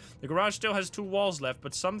 food. The garage still has 2 walls left,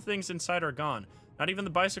 but some things inside are gone. Not even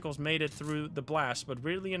the bicycles made it through the blast, but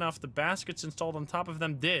weirdly enough, the baskets installed on top of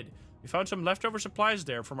them did. We found some leftover supplies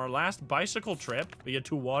there from our last bicycle trip. We had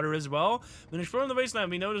 2 water as well. When exploring the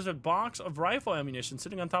wasteland, we noticed a box of rifle ammunition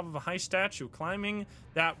sitting on top of a high statue. Climbing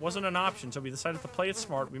that wasn't an option, so we decided to play it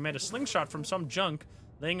smart. We made a slingshot from some junk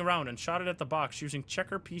laying around and shot it at the box using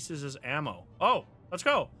checker pieces as ammo. Oh, let's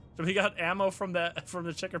go. So we got ammo from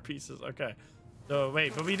the checker pieces. Okay. So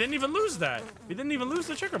wait, but we didn't even lose that. We didn't even lose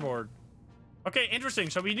the checkerboard. Okay, interesting.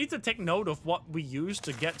 So we need to take note of what we use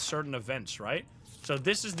to get certain events, right? So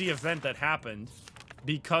this is the event that happened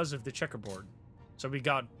because of the checkerboard. So we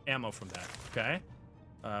got ammo from that, okay?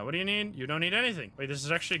 What do you need? You don't need anything. Wait, this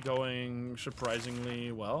is actually going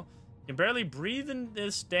surprisingly well. You can barely breathe in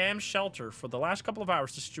this damn shelter. For the last couple of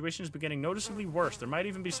hours, the situation is getting noticeably worse. There might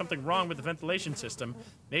even be something wrong with the ventilation system.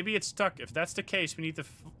 Maybe it's stuck. If that's the case, we need to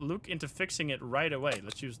look into fixing it right away.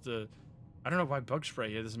 Let's use the... I don't know why bug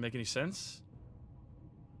spray here doesn't make any sense.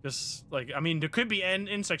 Just, like, I mean, there could be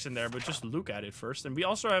insects in there, but just look at it first. And we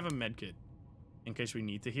also have a med kit in case we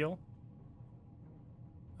need to heal.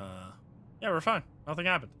 Yeah, we're fine. Nothing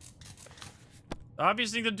happened. The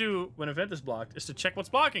obvious thing to do when a vent is blocked is to check what's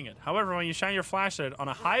blocking it. However, when you shine your flashlight on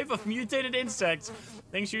a hive of mutated insects,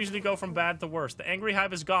 things usually go from bad to worse. The angry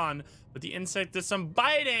hive is gone, but the insect did some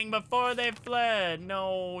biting before they fled.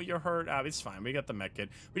 No, you're hurt. It's fine. We got the med kit.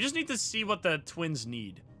 We just need to see what the twins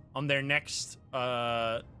need on their next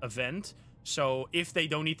event. So if they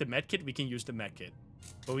don't need the med kit, we can use the med kit.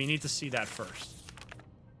 But we need to see that first.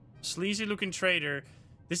 Sleazy looking trader.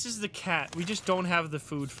 This is the cat. We just don't have the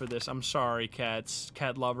food for this. I'm sorry, cat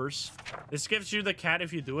lovers. This gives you the cat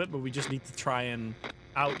if you do it, but we just need to try and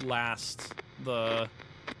outlast the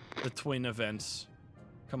twin events.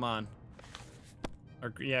 Come on.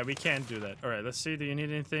 Yeah, we can't do that. All right, let's see. Do you need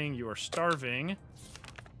anything? You are starving.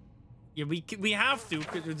 Yeah, we have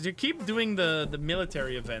to keep doing the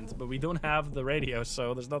military event, but we don't have the radio,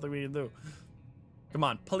 so there's nothing we can do. Come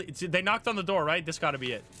on, they knocked on the door, right? This got to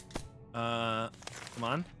be it. Come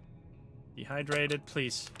on. Dehydrated,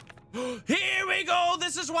 please. Here we go!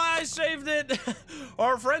 This is why I saved it!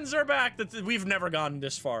 Our friends are back. We've never gotten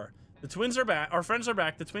this far. The twins are back. Our friends are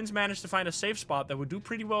back. The twins managed to find a safe spot that would do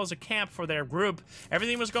pretty well as a camp for their group.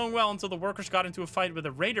 Everything was going well until the workers got into a fight with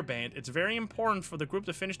a raider band. It's very important for the group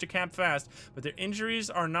to finish the camp fast, but they're injured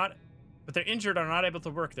are not able to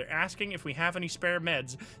work. They're asking if we have any spare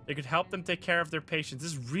meds that could help them take care of their patients.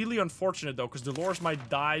 This is really unfortunate, though, because Dolores might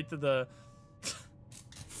die to the...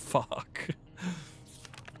 Fuck.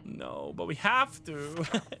 No, but we have to.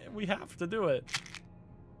 We have to do it.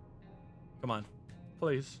 Come on.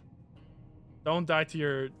 Please. Don't die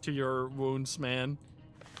to your wounds, man.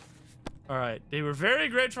 Alright. They were very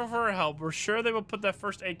grateful for our help. We're sure they will put that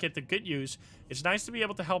first aid kit to good use. It's nice to be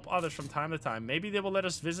able to help others from time to time. Maybe they will let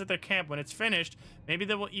us visit their camp when it's finished. Maybe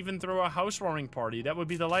they will even throw a housewarming party. That would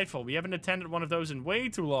be delightful. We haven't attended one of those in way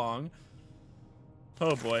too long.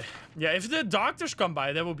 Oh boy. Yeah, if the doctors come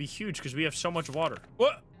by, that will be huge because we have so much water.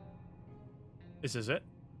 What? This is it?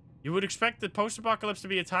 You would expect the post-apocalypse to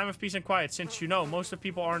be a time of peace and quiet since, you know, most of the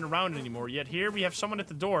people aren't around anymore. Yet here we have someone at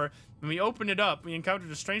the door. When we opened it up, we encountered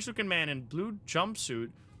a strange-looking man in blue jumpsuit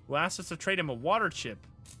who asked us to trade him a water chip.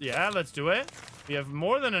 Yeah, let's do it. We have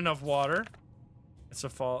more than enough water. It's a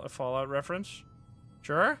Fallout reference.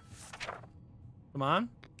 Sure. Come on.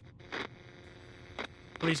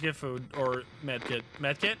 Please get food or medkit.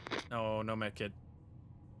 Medkit? No, no medkit.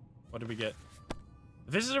 What did we get?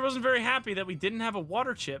 The visitor wasn't very happy that we didn't have a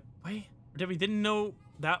water chip. Wait, or that we didn't know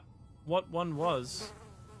that what one was.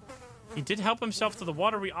 He did help himself to the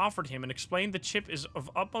water we offered him and explained the chip is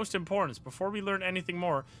of utmost importance. Before we learned anything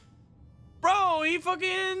more, bro, he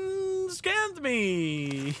fucking scammed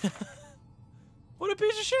me. What a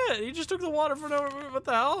piece of shit. He just took the water for no... What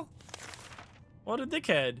the hell? What a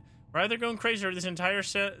dickhead. We're either going crazy or this entire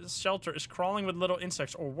shelter is crawling with little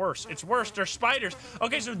insects, or worse. It's worse, they're spiders.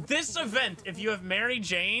 Okay, so this event, if you have Mary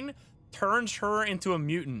Jane, turns her into a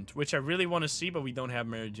mutant, which I really want to see, but we don't have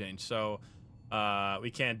Mary Jane, so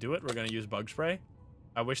we can't do it. We're gonna use bug spray.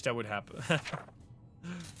 I wish that would happen.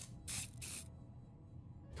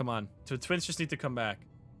 Come on, the twins just need to come back.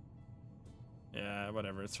 Yeah,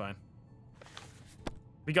 whatever, it's fine.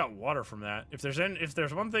 We got water from that. If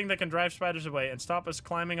there's one thing that can drive spiders away and stop us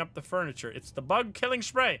climbing up the furniture, it's the bug-killing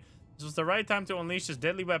spray. This was the right time to unleash this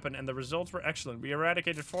deadly weapon, and the results were excellent. We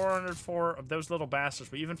eradicated 404 of those little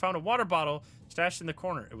bastards. We even found a water bottle stashed in the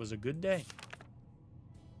corner. It was a good day.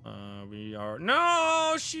 We are...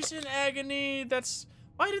 No! She's in agony! That's...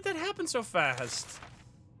 Why did that happen so fast?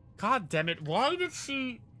 God damn it. Why did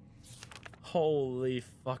she... Holy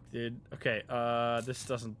fuck, dude. Okay, this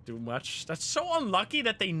doesn't do much. That's so unlucky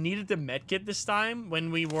that they needed the medkit this time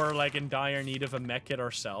when we were, like, in dire need of a medkit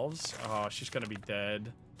ourselves. Oh, she's gonna be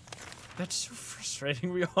dead. That's so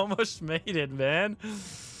frustrating. We almost made it, man.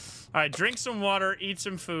 Alright, drink some water, eat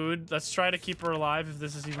some food. Let's try to keep her alive if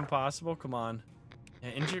this is even possible. Come on. Yeah,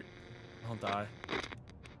 injure... Don't die.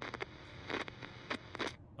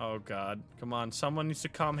 Oh, God. Come on, someone needs to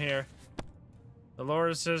come here.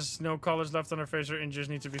 Dolores says no colors left on her face. Her injuries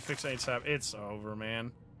need to be fixed ASAP. It's over,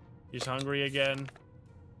 man. She's hungry again.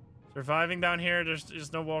 Surviving down here,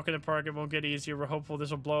 there's no walk in the park. It won't get easier. We're hopeful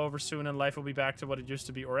this will blow over soon and life will be back to what it used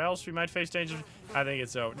to be. Or else we might face danger. I think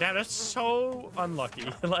it's so. Damn, that's so unlucky.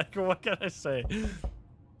 Like, what can I say?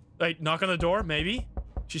 Like, knock on the door? Maybe?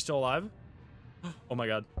 She's still alive? Oh my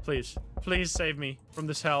god. Please. Please save me from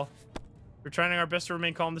this hell. We're trying our best to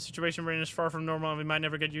remain calm. The situation we're in is far from normal and we might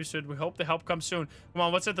never get used to it. We hope the help comes soon. Come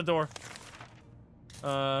on, what's at the door?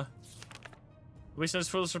 Luisa is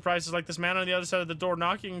full of surprises, like this man on the other side of the door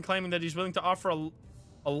knocking and claiming that he's willing to offer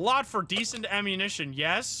a lot for decent ammunition.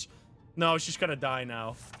 Yes? No, she's gonna die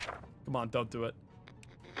now. Come on, don't do it.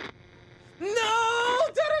 No!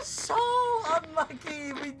 That is so unlucky!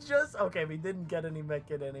 lucky. We just... Okay, we didn't get any med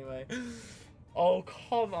kit anyway. Oh,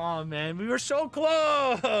 come on, man. We were so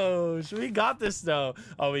close. We got this, though.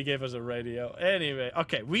 Oh, he gave us a radio. Anyway,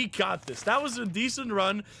 okay, we got this. That was a decent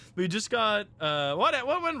run. We just got...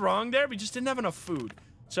 What went wrong there? We just didn't have enough food.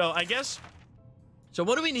 So, I guess... So,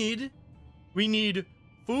 what do we need? We need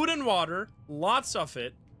food and water. Lots of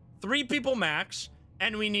it. 3 people max.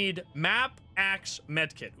 And we need map, axe,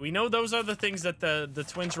 medkit. We know those are the things that the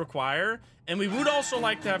twins require. And we would also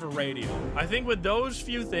like to have a radio. I think with those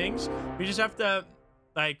few things, we just have to,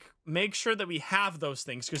 like, make sure that we have those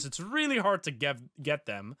things. Because it's really hard to get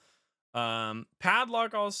them.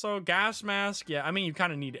 Padlock also. Gas mask. Yeah, I mean, you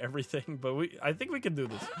kind of need everything. But I think we can do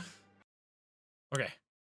this. Okay.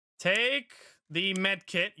 Take the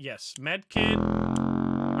medkit. Yes, medkit.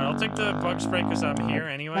 Alright, I'll take the bug spray because I'm here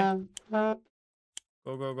anyway.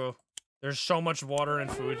 Go, go, go. There's so much water and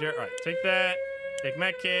food here. Alright, take that. Take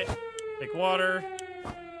medkit. Take water.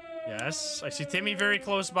 Yes. I see Timmy very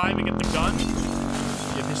close by. We get the gun.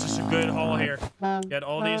 Yeah, this is a good haul here. Get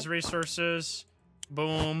all these resources.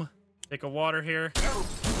 Boom. Take a water here.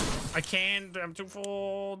 I can't. I'm too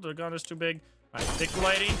full. The gun is too big. Alright, take the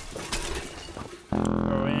lady.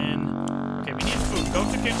 Throw in. Okay, we need food.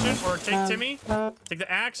 Go to kitchen or take Timmy. Take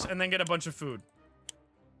the axe and then get a bunch of food.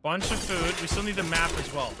 Bunch of food. We still need the map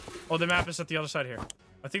as well. Oh, the map is at the other side here.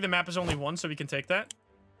 I think the map is only 1, so we can take that.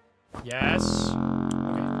 Yes. Okay,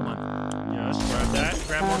 come on. Yes, grab that.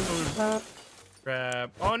 Grab more food.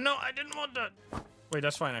 Grab... Oh, no, I didn't want that. Wait,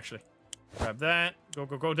 that's fine, actually. Grab that. Go,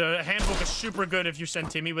 go, go. The handbook is super good if you send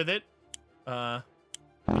Timmy with it.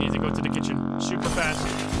 We need to go to the kitchen super fast.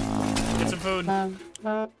 Get some food.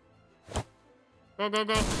 Go, go,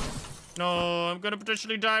 go. No, I'm gonna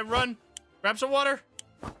potentially die. Run. Grab some water.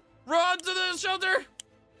 Run to the shelter.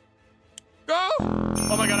 Go.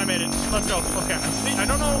 Oh my god, I made it. Let's go. Okay, I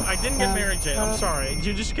don't know. I didn't get Mary Jane. I'm sorry.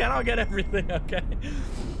 You just cannot get everything, okay?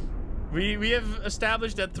 We have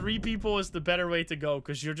established that 3 people is the better way to go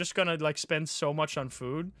because you're just gonna, like, spend so much on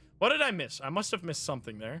food. What did I miss? I must have missed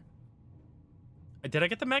something there. Did I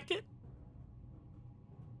get the med kit?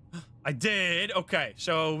 I did. Okay,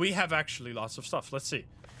 so we have actually lots of stuff. Let's see.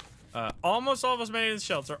 Almost all of us made it in the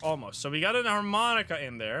shelter. Almost. So we got an harmonica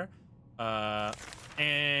in there.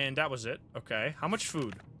 And that was it. Okay. How much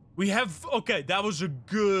food? We have... Okay, that was a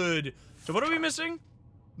good... So what are we missing?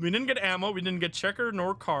 We didn't get ammo. We didn't get checker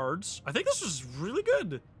nor cards. I think this was really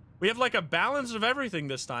good. We have like a balance of everything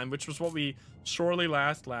this time, which was what we sorely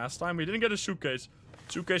last time. We didn't get a suitcase.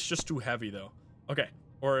 Suitcase just too heavy though. Okay.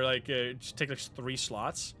 Or like just take like 3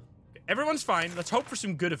 slots. Okay. Everyone's fine. Let's hope for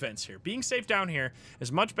some good events here. Being safe down here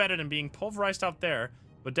is much better than being pulverized out there.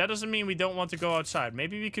 But that doesn't mean we don't want to go outside.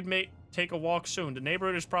 Maybe we could take a walk soon. The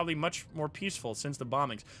neighborhood is probably much more peaceful since the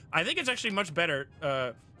bombings. I think it's actually much better.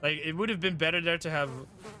 Like, it would have been better there to have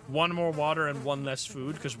 1 more water and 1 less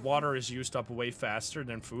food, because water is used up way faster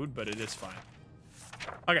than food, but it is fine.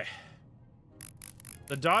 Okay.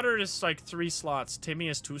 The daughter is like 3 slots. Timmy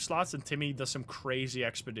has 2 slots, and Timmy does some crazy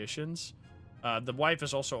expeditions. The wife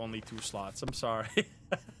is also only 2 slots. I'm sorry.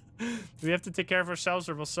 We have to take care of ourselves,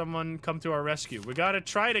 or will someone come to our rescue? We gotta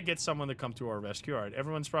try to get someone to come to our rescue. All right,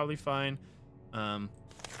 everyone's probably fine.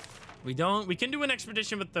 We can do an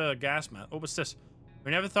expedition with the gas mask. Oh, what's this?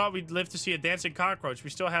 We never thought we'd live to see a dancing cockroach.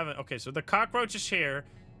 We still haven't. Okay, so the cockroach is here.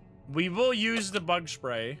 We will use the bug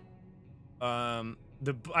spray. I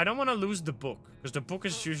don't want to lose the book, because the book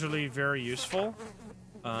is usually very useful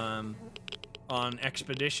on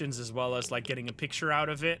expeditions, as well as like getting a picture out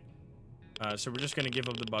of it. So we're just gonna give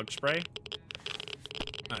up the bug spray.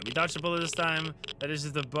 Alright, we dodged the bullet this time. That is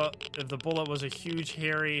if the bullet was a huge,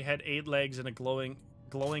 hairy, had 8 legs and a glowing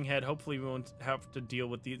head. Hopefully we won't have to deal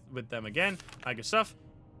with them again. I guess stuff.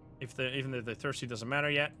 Even if they're thirsty, doesn't matter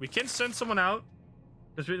yet. We can send someone out,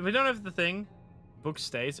 because we don't have the thing. Book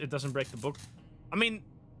stays. It doesn't break the book. I mean,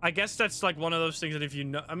 I guess that's like one of those things that if you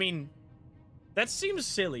know... I mean, that seems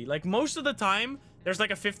silly. Like, most of the time, there's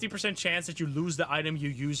like a 50% chance that you lose the item you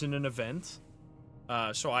use in an event.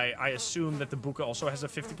 So I assume that the book also has a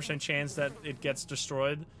 50% chance that it gets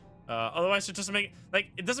destroyed. Otherwise, it doesn't make...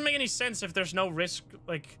 Like, it doesn't make any sense if there's no risk.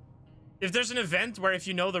 Like, if there's an event where if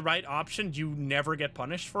you know the right option, you never get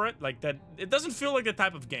punished for it. Like, that... It doesn't feel like the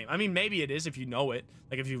type of game. I mean, maybe it is if you know it.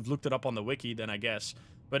 Like, if you've looked it up on the wiki, then I guess.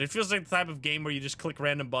 But it feels like the type of game where you just click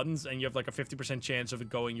random buttons and you have like a 50% chance of it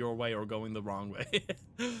going your way or going the wrong way.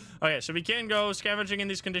 Okay, so we can go. Scavenging in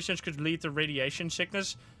these conditions could lead to radiation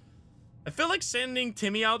sickness. I feel like sending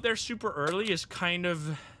Timmy out there super early is kind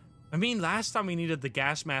of... I mean, last time we needed the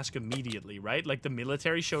gas mask immediately, right? Like, the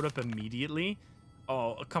military showed up immediately.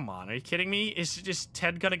 Oh, come on. Are you kidding me? Is just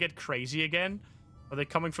Ted gonna get crazy again? Are they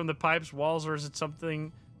coming from the pipes, walls, or is it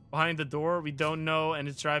something behind the door? We don't know, and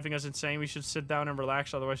it's driving us insane. We should sit down and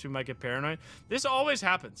relax, otherwise we might get paranoid. This always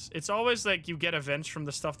happens. It's always like you get events from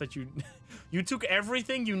the stuff that you... you took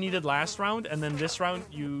everything you needed last round, and then this round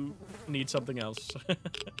you need something else.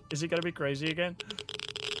 Is he gonna be crazy again?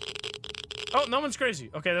 Oh, no one's crazy.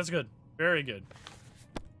 Okay, that's good. Very good.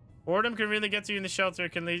 Boredom can really get to you in the shelter.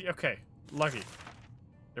 Can they... Okay, lucky.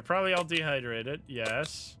 They're probably all dehydrated.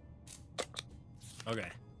 Yes. Okay.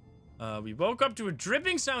 We woke up to a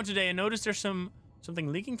dripping sound today and noticed there's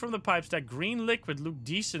something leaking from the pipes. That green liquid looked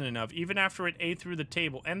decent enough, even after it ate through the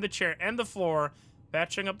table and the chair and the floor.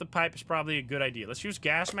 Patching up the pipe is probably a good idea. Let's use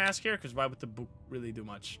gas mask here, because why would the book really do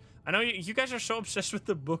much? I know you guys are so obsessed with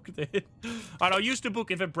the book that... Alright, I'll use the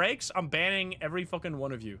book. If it breaks, I'm banning every fucking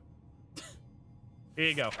one of you. Here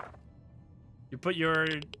you go. You put your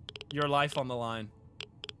life on the line.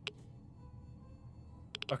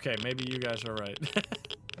 Okay, maybe you guys are right.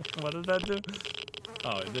 What did that do?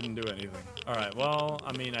 Oh, it didn't do anything. Alright, well,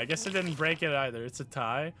 I mean, I guess it didn't break it either. It's a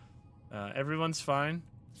tie. Everyone's fine.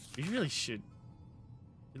 We really should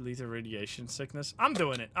delete the radiation sickness. I'm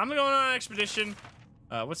doing it. I'm going on an expedition.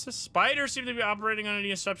 What's this? Spiders seem to be operating under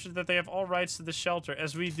the assumption that they have all rights to the shelter,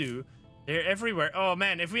 as we do. They're everywhere. Oh,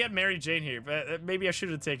 man, if we had Mary Jane here, maybe I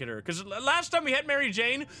should have taken her. Because last time we had Mary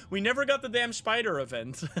Jane, we never got the damn spider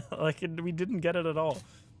event. Like, we didn't get it at all.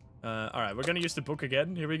 Alright, we're gonna use the book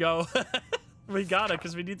again. Here we go. We got it,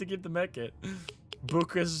 because we need to keep the mech kit.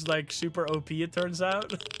 Book is, like, super OP, it turns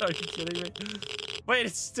out. Are you kidding me? Wait,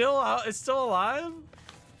 it's still out? It's still alive?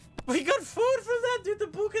 We got food from that, dude. The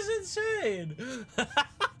book is insane.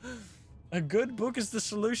 A good book is the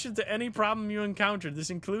solution to any problem you encounter.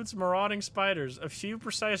 This includes marauding spiders. A few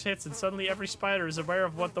precise hits and suddenly every spider is aware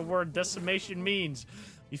of what the word decimation means.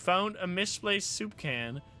 We found a misplaced soup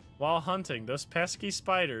can while hunting. Those pesky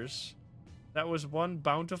spiders. That was one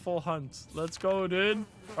bountiful hunt. Let's go, dude.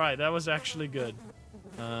 Alright, that was actually good.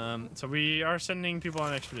 So we are sending people on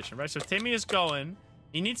an expedition, right? So Timmy is going.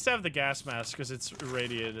 He needs to have the gas mask because it's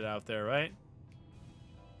irradiated out there, right?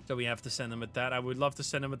 So we have to send him with that. I would love to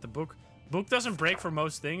send him with the book. Book doesn't break for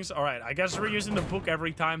most things. All right, I guess we're using the book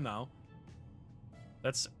every time now.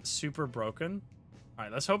 That's super broken. All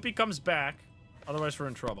right, let's hope he comes back. Otherwise, we're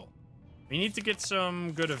in trouble. We need to get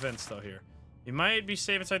some good events, though, here. We might be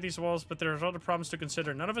safe inside these walls, but there's other problems to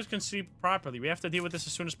consider. None of us can sleep properly. We have to deal with this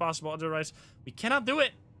as soon as possible. Otherwise, we cannot do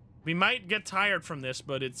it. We might get tired from this,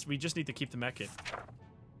 but we just need to keep the mech kit.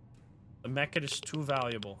 The mech kit is too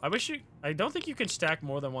valuable. I don't think you can stack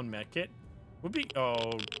more than one mech kit. Would be...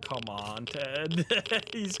 Oh, come on, Ted.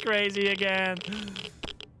 He's crazy again.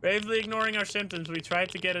 Bravely ignoring our symptoms, we tried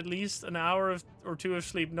to get at least an hour or two of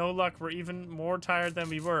sleep. No luck, we're even more tired than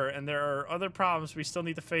we were, and there are other problems we still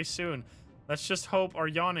need to face soon. Let's just hope our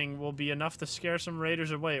yawning will be enough to scare some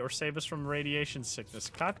raiders away or save us from radiation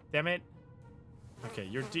sickness. God damn it. Okay,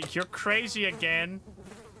 you're crazy again.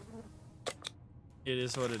 It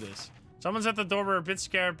is what it is. Someone's at the door. We're a bit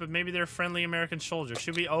scared, but maybe they're friendly American soldiers.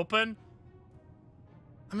 Should we open?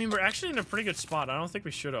 I mean, we're actually in a pretty good spot. I don't think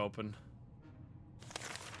we should open.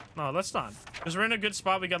 No, let's not. Because we're in a good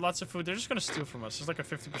spot. We got lots of food. They're just going to steal from us. There's like a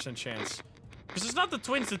 50% chance. Because it's not the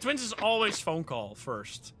twins. The twins is always phone call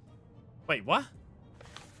first. Wait, what?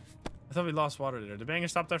 I thought we lost water there. The banging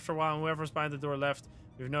stopped after a while, and whoever was behind the door left.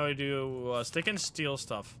 We have no idea who it was. They can steal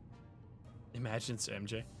stuff. Imagine it's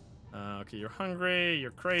MJ. Okay, you're hungry.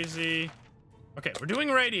 You're crazy. Okay, we're doing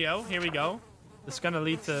radio. Here we go. This is going to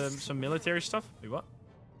lead to some military stuff. Wait, what?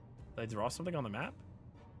 Did they draw something on the map?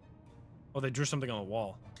 Oh, they drew something on the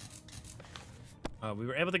wall. We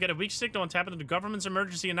were able to get a weak signal and tap into the government's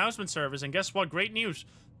emergency announcement service. And guess what? Great news.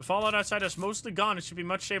 The fallout outside is mostly gone. It should be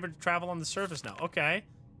much safer to travel on the surface now. Okay.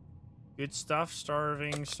 Good stuff.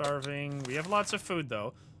 Starving, starving. We have lots of food,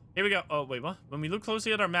 though. Here we go. Oh, wait, what? When we look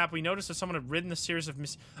closely at our map, we notice that someone had ridden a series of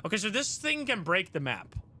Okay, so this thing can break the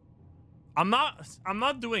map. I'm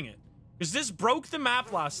not doing it. Because this broke the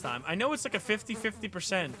map last time. I know it's like a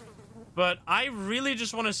 50-50%. But I really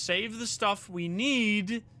just want to save the stuff we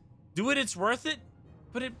need. Do it, it's worth it.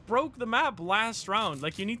 But it broke the map last round.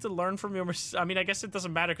 Like, you need to learn from your... I mean, I guess it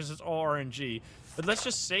doesn't matter because it's all RNG. But let's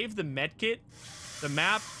just save the medkit, the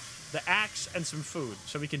map, the axe, and some food.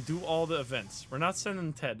 So we can do all the events. We're not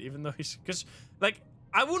sending Ted, even though he's... Because, like,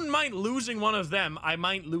 I wouldn't mind losing one of them. I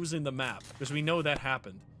mind losing the map. Because we know that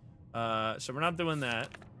happened. So we're not doing that.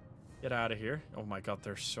 Get out of here. Oh my god,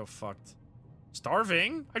 they're so fucked.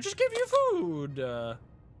 Starving? I just gave you food.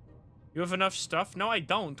 You have enough stuff? No, I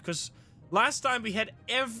don't. Because... last time we had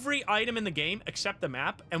every item in the game except the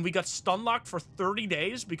map, and we got stun locked for 30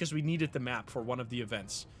 days because we needed the map for one of the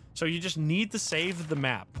events. So you just need to save the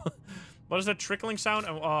map. What is that trickling sound?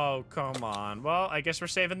 Oh, come on. Well, I guess we're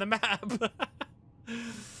saving the map.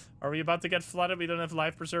 Are we about to get flooded? We don't have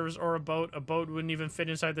life preservers or a boat. A boat wouldn't even fit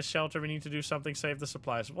inside the shelter. We need to do something, save the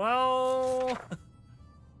supplies. Well...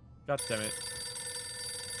 God damn it.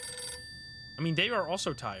 I mean, they are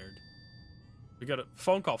also tired. We got a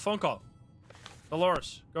phone call. Phone call.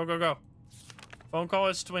 Dolores, go, go, go. Phone call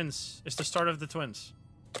is twins. It's the start of the twins.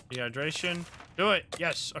 Dehydration. Do it.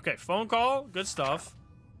 Yes. Okay, phone call. Good stuff.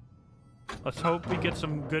 Let's hope we get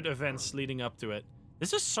some good events leading up to it.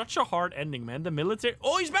 This is such a hard ending, man. The military...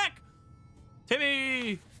 Oh, he's back!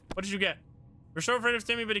 Timmy! What did you get? We're so afraid of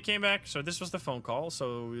Timmy, but he came back. So this was the phone call.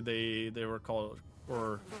 So they were called...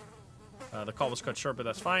 Or... the call was cut short, but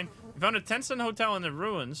that's fine. We found a 10-cent hotel in the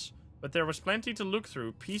ruins, but there was plenty to look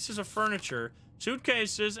through. Pieces of furniture,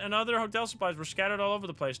 suitcases, and other hotel supplies were scattered all over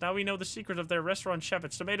the place. Now we know the secret of their restaurant chef.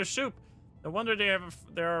 It's tomato soup. No wonder they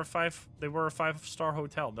were a 5-star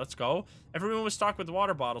hotel. Let's go. Everyone was stocked with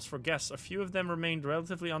water bottles for guests. A few of them remained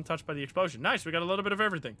relatively untouched by the explosion. Nice, we got a little bit of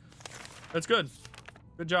everything. That's good.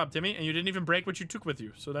 Good job, Timmy. And you didn't even break what you took with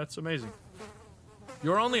you, so that's amazing.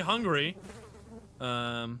 You're only hungry. We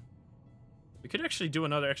could actually do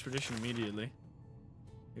another expedition immediately.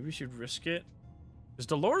 Maybe we should risk it. Because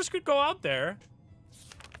Dolores could go out there.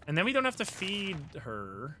 And then we don't have to feed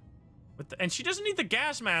her. And she doesn't need the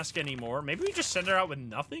gas mask anymore. Maybe we just send her out with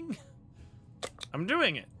nothing? I'm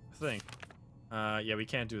doing it, I think. Yeah, we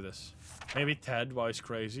can't do this. Maybe Ted, while he's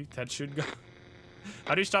crazy. Ted should go.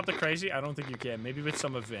 How do you stop the crazy? I don't think you can. Maybe with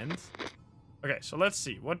some event. Okay, so let's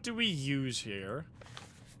see. What do we use here?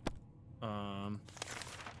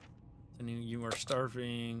 You are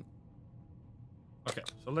starving. Okay,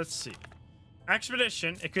 so let's see.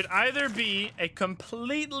 Expedition. It could either be a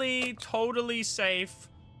completely, totally safe,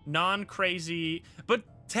 non-crazy... But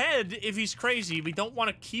Ted, if he's crazy, we don't want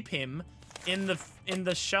to keep him in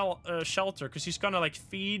the shelter, because he's gonna, like,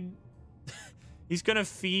 feed... He's gonna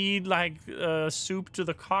feed, like, soup to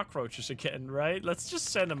the cockroaches again, right? Let's just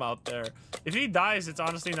send him out there. If he dies, it's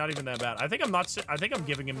honestly not even that bad. I think I'm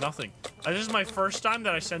giving him nothing. This is my first time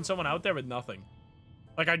that I send someone out there with nothing.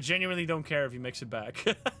 Like, I genuinely don't care if he makes it back.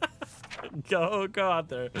 Go out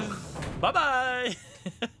there. Bye-bye!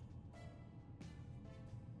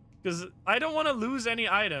 Because I don't want to lose any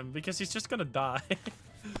item, because he's just gonna die.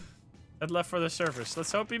 Head left for the surface.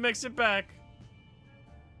 Let's hope he makes it back.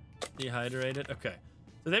 Dehydrated. Okay.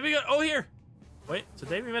 Today we got... Oh, here! Wait.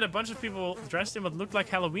 Today we met a bunch of people dressed in what looked like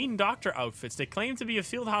Halloween doctor outfits. They claimed to be a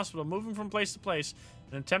field hospital moving from place to place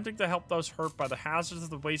and attempting to help those hurt by the hazards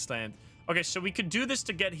of the wasteland. Okay, so we could do this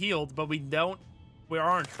to get healed, but we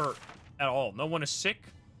aren't hurt at all. No one is sick.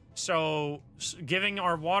 So giving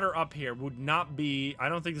our water up here would not be... I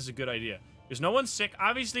don't think this is a good idea. Because no one's sick.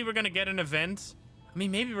 Obviously, we're going to get an event. I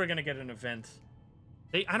mean, maybe we're going to get an event.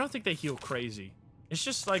 I don't think they heal crazy. It's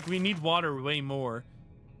just like we need water way more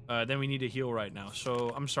than we need to heal right now.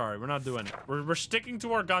 So I'm sorry, we're not doing it. We're sticking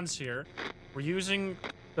to our guns here. We're using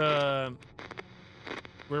the...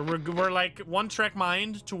 We're like one-track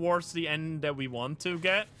mind towards the end that we want to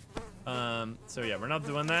get. So yeah, we're not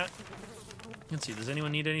doing that. Let's see, does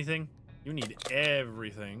anyone need anything? You need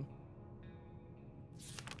everything.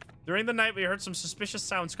 During the night, we heard some suspicious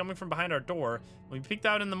sounds coming from behind our door. When we peeked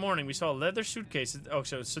out in the morning, we saw a leather suitcase. Oh,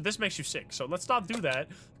 so this makes you sick. So let's not do that,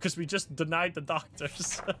 because we just denied the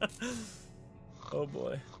doctors. Oh,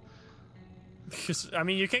 boy. Because, I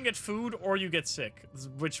mean, you can get food or you get sick,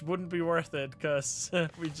 which wouldn't be worth it, because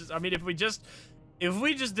I mean, if we just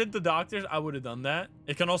did the doctors, I would have done that.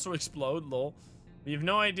 It can also explode, lol. We have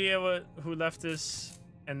no idea who left this,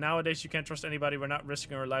 and nowadays you can't trust anybody. We're not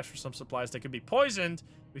risking our lives for some supplies that could be poisoned.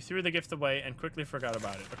 We threw the gift away and quickly forgot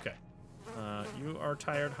about it. Okay. You are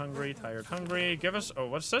tired, hungry, Give us... Oh,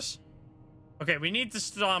 what's this? Okay, we need to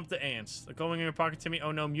stomp the ants. They're going in your pocket, Timmy.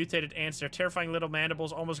 Oh no, mutated ants. They're terrifying little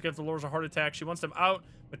mandibles. Almost give Dolores a heart attack. She wants them out,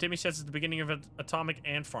 but Timmy says it's the beginning of an atomic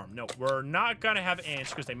ant farm. No, we're not gonna have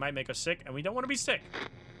ants because they might make us sick, and we don't want to be sick.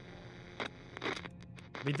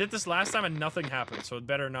 We did this last time and nothing happened, so it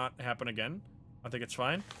better not happen again. I think it's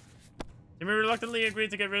fine. Timmy reluctantly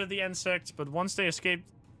agreed to get rid of the insects, but once they escaped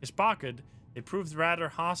his pocket, they proved rather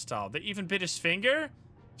hostile. They even bit his finger?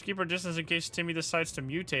 Let's keep our distance in case Timmy decides to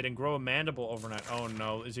mutate and grow a mandible overnight. Oh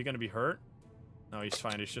no, is he gonna be hurt? No, he's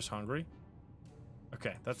fine, he's just hungry.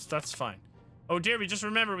 Okay, that's fine. Oh dear, we just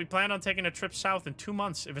remembered we planned on taking a trip south in 2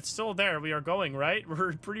 months. If it's still there, we are going, right?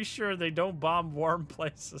 We're pretty sure they don't bomb warm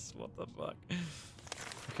places. What the fuck?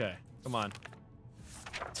 Okay, come on.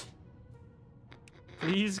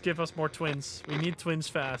 Please give us more twins. We need twins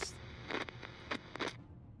fast.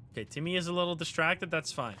 Okay, Timmy is a little distracted.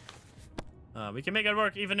 That's fine. We can make it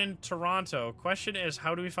work even in Toronto. Question is,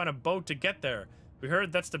 how do we find a boat to get there? We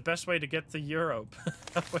heard that's the best way to get to Europe.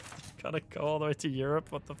 Wait, gotta go all the way to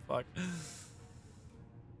Europe? What the fuck?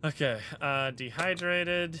 Okay,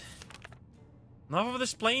 dehydrated. Enough of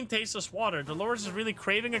this plain tasteless water. Dolores is really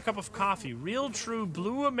craving a cup of coffee. Real true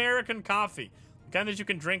blue American coffee. The kind that you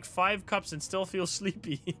can drink 5 cups and still feel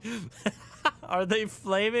sleepy. Are they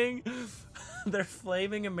flaming? They're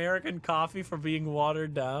flaming American coffee for being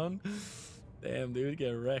watered down? Damn, dude,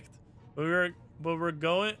 get wrecked. But we're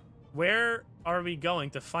going... Where are we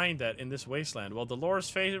going to find that in this wasteland? Well, Dolores'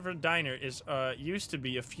 favorite diner is used to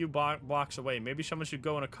be a few blocks away. Maybe someone should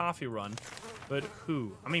go on a coffee run. But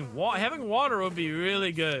who? I mean, having water would be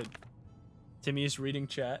really good. Timmy is reading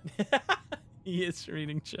chat. He is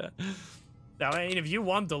reading chat. Now, I mean, if you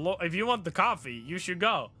want the coffee, you should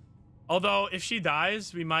go. Although, if she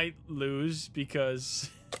dies, we might lose because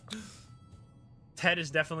Ted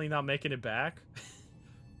is definitely not making it back.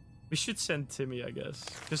 We should send Timmy, I guess.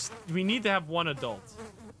 Because we need to have one adult.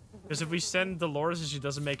 Because if we send Dolores and she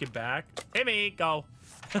doesn't make it back... Timmy, go!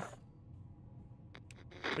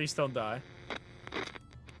 Please don't die.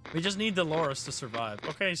 We just need Dolores to survive.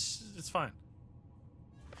 Okay, it's fine.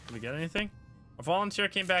 Did we get anything? A volunteer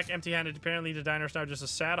came back empty-handed. Apparently the diner's now just a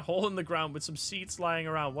sad hole in the ground with some seats lying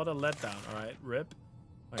around. What a letdown. Alright, rip.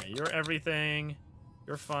 Okay, you're everything.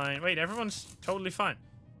 You're fine. Wait, everyone's totally fine.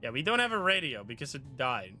 Yeah, we don't have a radio because it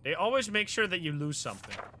died. They always make sure that you lose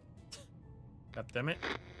something. God damn it.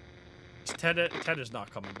 Ted is not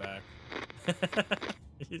coming back.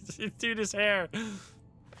 Dude, his hair.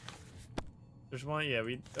 There's one, yeah,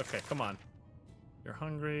 okay, come on. You're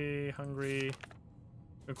hungry.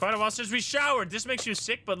 Been quite a while since we showered. This makes you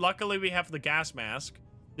sick, but luckily we have the gas mask.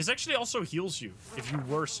 This actually also heals you if you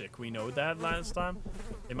were sick. We know that last time.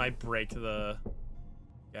 They might break the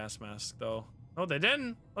gas mask, though. No, they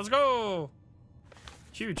didn't. Let's go.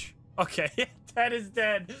 Huge. Okay, Ted is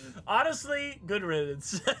dead. Honestly, good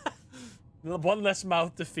riddance. One less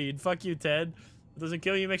mouth to feed. Fuck you, Ted. It doesn't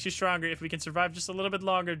kill you, makes you stronger. If we can survive just a little bit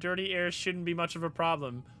longer, dirty air shouldn't be much of a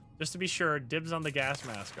problem. Just to be sure, dibs on the gas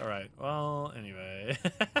mask. All right. Well, anyway.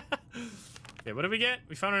 Okay, what did we get?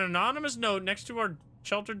 We found an anonymous note next to our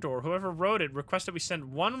shelter door. Whoever wrote it requested we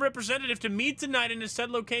send one representative to meet tonight in a said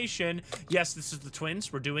location. Yes, this is the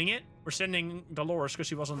twins. We're doing it. We're sending Dolores because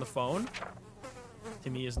she was on the phone.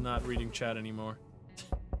 Timmy is not reading chat anymore.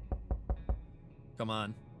 Come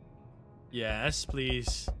on. Yes,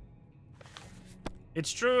 please.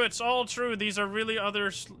 It's true. It's all true. These are really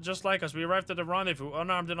others just like us. We arrived at the rendezvous,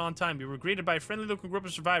 unarmed and on time. We were greeted by a friendly-looking group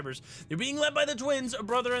of survivors. They're being led by the twins, a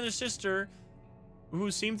brother and a sister, who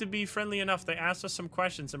seemed to be friendly enough. They asked us some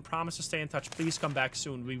questions and promised to stay in touch. Please come back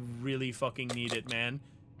soon. We really fucking need it, man.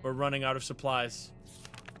 We're running out of supplies.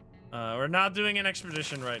 We're not doing an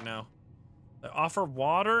expedition right now. They offer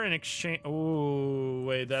water in exchange... Oh,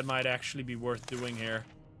 wait, that might actually be worth doing here.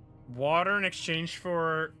 Water in exchange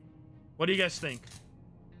for... What do you guys think?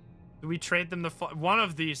 Do we trade them the... One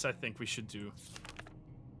of these, I think we should do.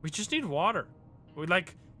 We just need water.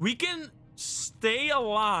 We can stay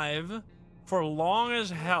alive for long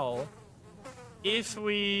as hell if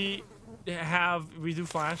we do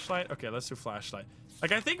flashlight. Okay, let's do flashlight.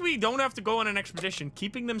 Like, I think we don't have to go on an expedition,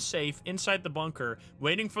 keeping them safe inside the bunker,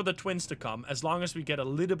 waiting for the twins to come, as long as we get a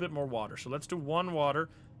little bit more water. So let's do one water.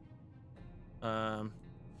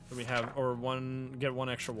 We have, or get one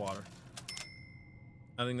extra water.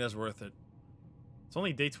 I think that's worth it. It's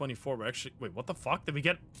only day 24, but actually, wait, what the fuck? Did we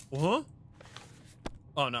get, huh?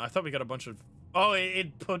 Oh no, I thought we got a bunch of, oh,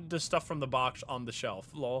 it put the stuff from the box on the shelf,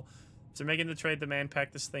 lol. So making the trade, the man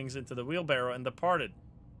packed his things into the wheelbarrow and departed.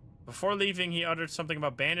 Before leaving, he uttered something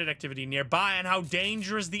about bandit activity nearby and how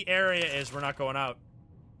dangerous the area is. We're not going out.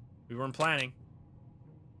 We weren't planning.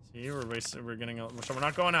 See, we're getting out, so we're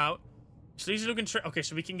not going out. Sleazy looking, okay,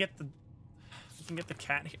 so we can get the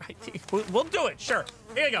cat here. We'll do it, sure.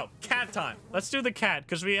 Here you go, cat time. Let's do the cat,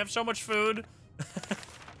 because we have so much food.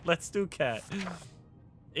 Let's do cat.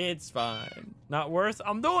 It's fine. Not worth,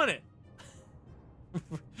 I'm doing it.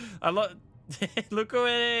 I love, look who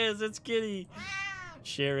it is, it's Kitty.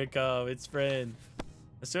 Sheriko, it's friend.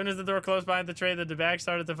 As soon as the door closed behind the tray, the bag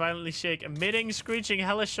started to violently shake. Emitting, screeching,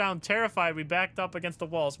 hellish sound. Terrified, we backed up against the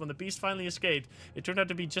walls. When the beast finally escaped, it turned out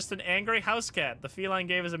to be just an angry house cat. The feline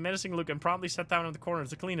gave us a menacing look and promptly sat down in the corner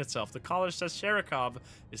to clean itself. The collar says Sherikov.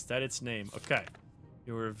 Is that its name? Okay.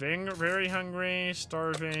 You were very hungry,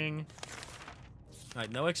 starving.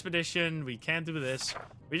 Alright, no expedition. We can't do this.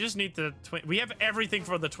 We just need the twin. We have everything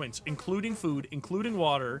for the twins, including food, including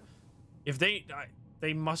water. If they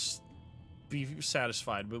must be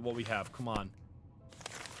satisfied with what we have. Come on.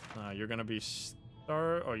 You're gonna be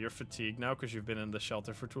Oh, you're fatigued now because you've been in the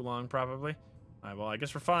shelter for too long, probably. Alright, well, I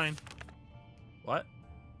guess we're fine. What?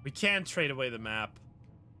 We can't trade away the map.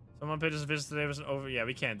 Someone paid us a visit today. Wasn't over. Yeah,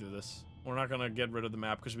 we can't do this. We're not gonna get rid of the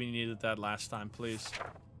map because we needed that last time, please.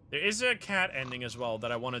 There is a cat ending as well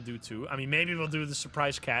that I want to do too. I mean, maybe we'll do the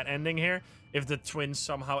surprise cat ending here if the twins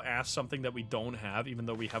somehow ask something that we don't have, even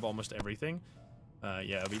though we have almost everything.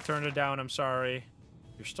 Yeah, we turned it down. I'm sorry.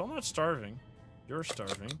 You're still not starving. You're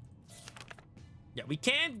starving. Yeah, we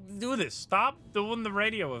can't do this. Stop doing the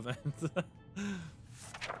radio event.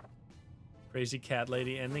 Crazy cat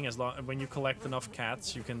lady ending. When you collect enough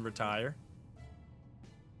cats, you can retire.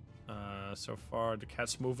 So far, the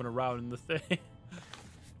cat's moving around in the thing.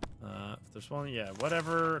 If there's one, yeah,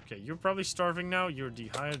 whatever. Okay, you're probably starving now. You're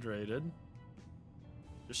dehydrated.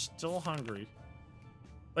 You're still hungry.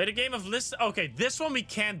 Play the game of list. Okay, this one we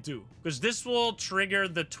can't do because this will trigger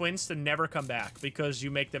the twins to never come back because you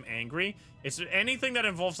make them angry. It's anything that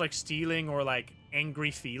involves like stealing or like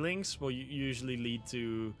angry feelings will usually lead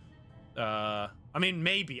to. I mean,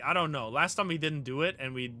 maybe, I don't know. Last time we didn't do it,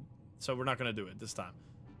 and so we're not gonna do it this time.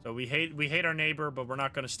 So we hate our neighbor, but we're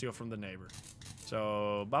not gonna steal from the neighbor.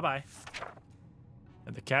 So bye-bye.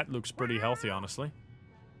 And the cat looks pretty healthy, honestly.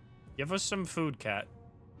 Give us some food, cat.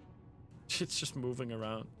 It's just moving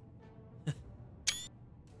around.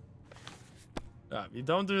 You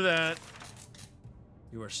don't do that.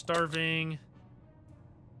 You are starving.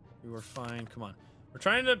 You are fine. Come on. We're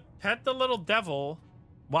trying to pet the little devil.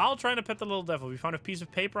 While trying to pet the little devil, we found a piece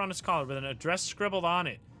of paper on his collar with an address scribbled on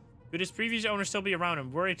it. Could his previous owner still be around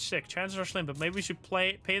him? Worried sick. Chances are slim, but maybe we should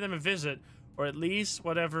pay them a visit, or at least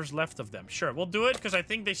whatever's left of them. Sure, we'll do it, because I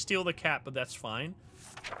think they steal the cat, but that's fine.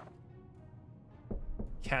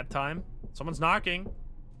 Cat time. Someone's knocking.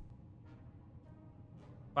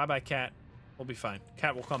 Bye-bye, cat. We'll be fine.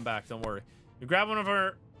 Cat will come back, don't worry. We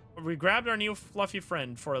grabbed our new fluffy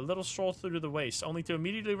friend for a little stroll through the waste, only to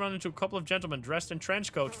immediately run into a couple of gentlemen dressed in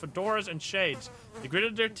trench coats, fedoras, and shades. They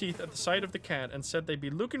gritted their teeth at the sight of the cat and said they'd be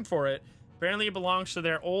looking for it. Apparently it belongs to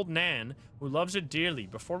their old Nan, who loves it dearly.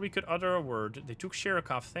 Before we could utter a word, they took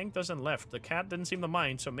Shirokov, thanked us, and left. The cat didn't seem to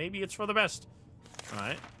mind, so maybe it's for the best.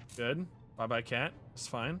 Alright, good. Bye-bye, cat. It's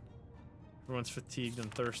fine. Everyone's fatigued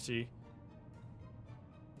and thirsty.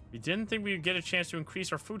 We didn't think we would get a chance to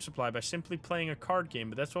increase our food supply by simply playing a card game,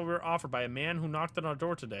 but that's what we were offered by a man who knocked on our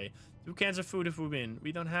door today. 2 cans of food if we win.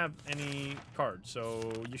 We don't have any cards,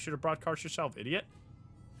 so you should have brought cards yourself, idiot.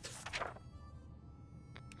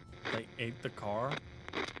 They ate the car? What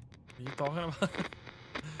are you talking about?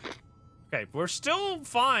 Okay, we're still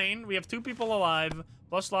fine. We have 2 people alive,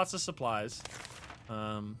 plus lots of supplies.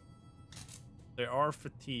 They are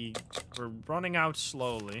fatigued. We're running out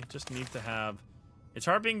slowly. Just need to have... It's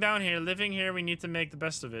hard being down here. Living here, we need to make the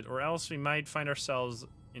best of it, or else we might find ourselves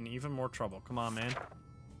in even more trouble. Come on, man.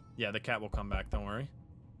 Yeah, the cat will come back. Don't worry.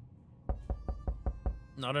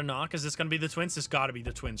 Not a knock. Is this going to be the twins? This got to be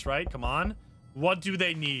the twins, right? Come on. What do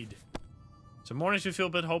they need? Some mornings we feel a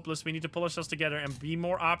bit hopeless. We need to pull ourselves together and be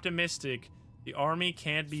more optimistic. The army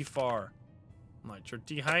can't be far. Right, you're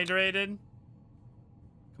dehydrated.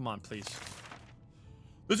 Come on, please.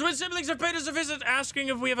 The twin siblings have paid us a visit, asking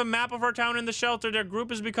if we have a map of our town in the shelter. Their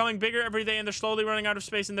group is becoming bigger every day, and they're slowly running out of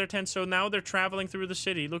space in their tents, so now they're traveling through the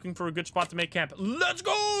city, looking for a good spot to make camp. Let's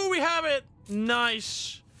go! We have it!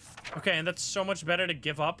 Nice! Okay, and that's so much better to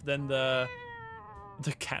give up than the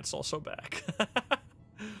cat's also back.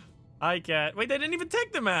 Hi, cat. Wait, they didn't even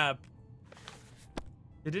take the map!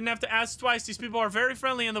 They didn't have to ask twice. These people are very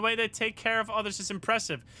friendly, and the way they take care of others is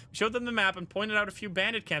impressive. We showed them the map and pointed out a few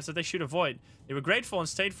bandit camps that they should avoid. They were grateful and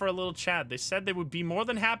stayed for a little chat. They said they would be more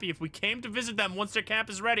than happy if we came to visit them once their camp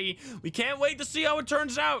is ready. We can't wait to see how it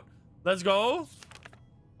turns out. Let's go.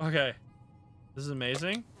 Okay. This is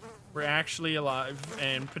amazing. We're actually alive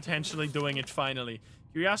and potentially doing it finally.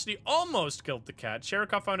 Curiosity almost killed the cat.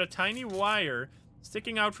 Shirokov found a tiny wire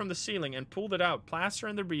sticking out from the ceiling and pulled it out. Plaster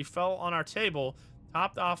and debris fell on our table,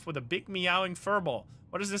 topped off with a big meowing furball.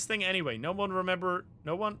 What is this thing anyway? Nobody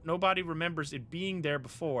remembers it being there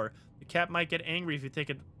before. The cat might get angry if you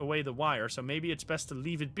take away the wire, so maybe it's best to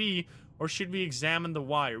leave it be, or should we examine the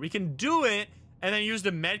wire? We can do it and then use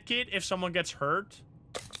the med kit if someone gets hurt.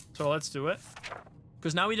 So let's do it.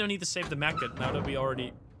 Because now we don't need to save the med kit, now that we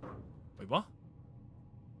already... Wait, what?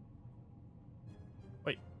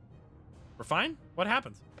 Wait. We're fine? What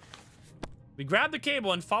happened? We grabbed the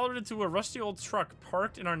cable and followed it to a rusty old truck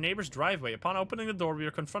parked in our neighbor's driveway. Upon opening the door, we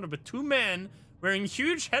were confronted with 2 men wearing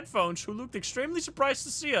huge headphones who looked extremely surprised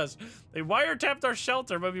to see us. They wiretapped our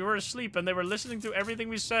shelter, but we were asleep and they were listening to everything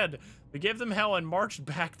we said. We gave them hell and marched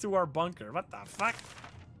back to our bunker. What the fuck?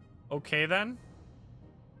 Okay, then.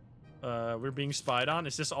 we're being spied on?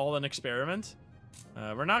 Is this all an experiment?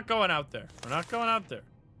 We're not going out there. We're not going out there.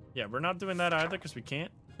 Yeah, we're not doing that either because we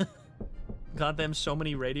can't. Goddamn, so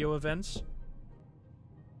many radio events.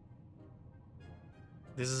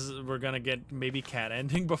 We're gonna get maybe cat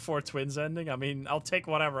ending before twins ending. I mean, I'll take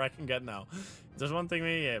whatever I can get now. There's one thing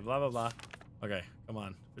we, yeah, blah, blah, blah. Okay, come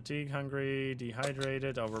on. Fatigue, hungry,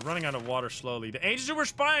 dehydrated. Oh, we're running out of water slowly. The agents who were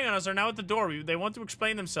spying on us are now at the door. They want to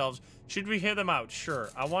explain themselves. Should we hear them out? Sure.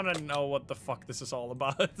 I want to know what the fuck this is all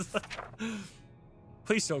about.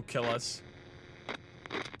 Please don't kill us.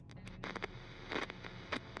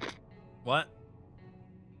 What?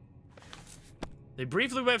 They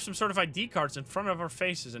briefly waved some sort of ID cards in front of our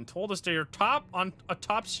faces and told us they are on a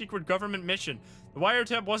top secret government mission. The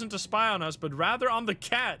wiretap wasn't to spy on us, but rather on the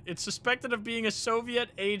cat. It's suspected of being a Soviet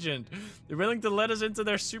agent. They're willing to let us into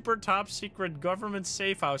their super top secret government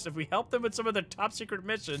safe house. If we help them with some of their top secret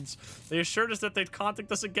missions, they assured us that they'd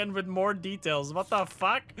contact us again with more details. What the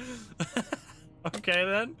fuck? Okay,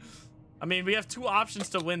 then. I mean, we have two options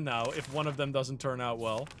to win now if one of them doesn't turn out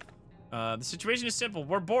well. The situation is simple.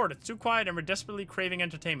 We're bored. It's too quiet, and we're desperately craving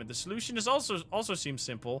entertainment. The solution is also seems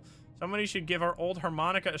simple. Somebody should give our old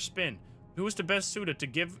harmonica a spin. Who is the best suited to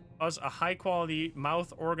give us a high-quality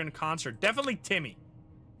mouth organ concert? Definitely Timmy.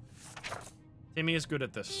 Timmy is good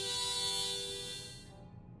at this.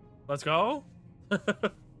 Let's go.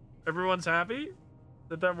 Everyone's happy.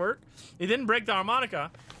 Did that work? He didn't break the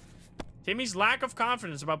harmonica. Timmy's lack of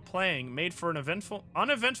confidence about playing made for an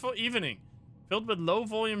uneventful evening. Filled with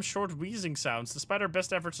low-volume, short wheezing sounds. Despite our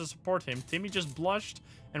best efforts to support him, Timmy just blushed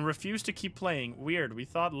and refused to keep playing. Weird. We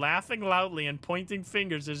thought laughing loudly and pointing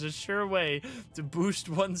fingers is a sure way to boost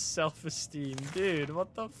one's self-esteem. Dude,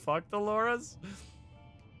 what the fuck, Dolores?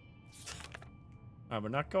 Alright, we're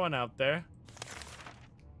not going out there.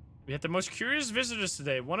 We had the most curious visitors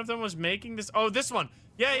today. One of them was making this... Oh, this one!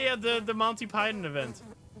 Yeah, the Monty Python event.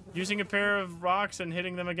 Using a pair of rocks and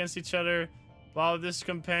hitting them against each other... While this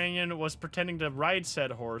companion was pretending to ride said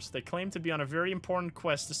horse, they claimed to be on a very important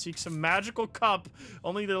quest to seek some magical cup,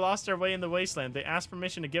 only they lost their way in the wasteland. They asked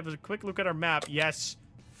permission to give us a quick look at our map. Yes,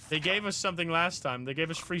 they gave us something last time. They gave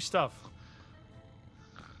us free stuff.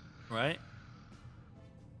 Right?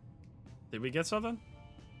 Did we get something?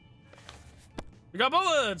 We got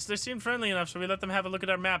bullets! They seemed friendly enough, so we let them have a look at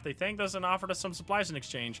our map. They thanked us and offered us some supplies in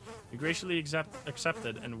exchange. We graciously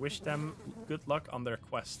accepted and wished them good luck on their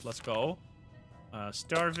quest. Let's go.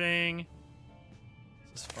 Starving.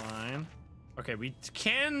 This is fine. Okay, we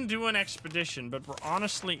can do an expedition, but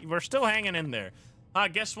we're still hanging in there.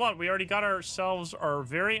 Guess what? We already got ourselves our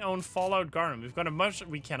very own Fallout garden. We've got a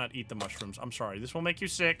we cannot eat the mushrooms. I'm sorry. This will make you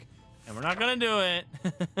sick, and we're not gonna do it.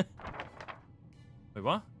 Wait,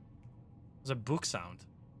 what? There's a book sound.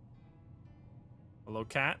 Hello,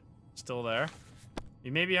 cat. Still there.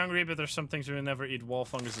 You may be hungry, but there's some things we will never eat. Wall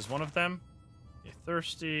fungus is one of them. You're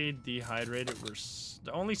thirsty, dehydrated. We're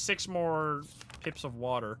only 6 more pips of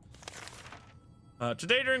water.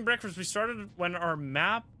 Today during breakfast, we were startled when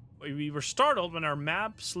our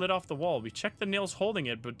map slid off the wall. We checked the nails holding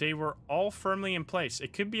it, but they were all firmly in place.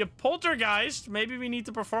 It could be a poltergeist. Maybe we need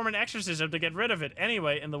to perform an exorcism to get rid of it.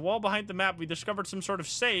 Anyway, in the wall behind the map, we discovered some sort of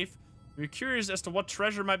safe. We were curious as to what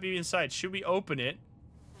treasure might be inside. Should we open it?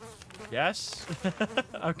 Yes.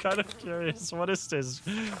 I'm kind of curious. What is this?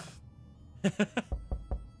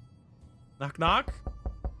 Knock, knock.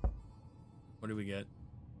 What do we get?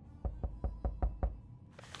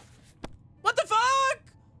 What the fuck?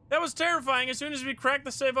 That was terrifying. As soon as we cracked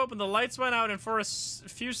the safe open, the lights went out, and for a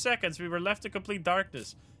few seconds, we were left in complete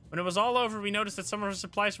darkness. When it was all over, we noticed that some of our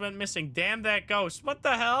supplies went missing. Damn that ghost. What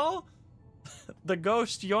the hell? The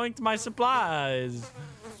ghost yoinked my supplies.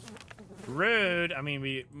 Rude. I mean,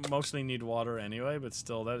 we mostly need water anyway, but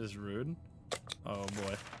still, that is rude. Oh,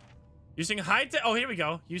 boy. Using high-tech... Oh, here we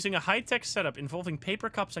go. Using a high-tech setup involving paper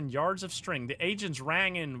cups and yards of string, the agents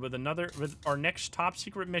rang in with our next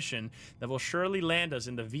top-secret mission that will surely land us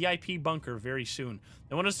in the VIP bunker very soon.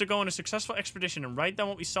 They want us to go on a successful expedition and write down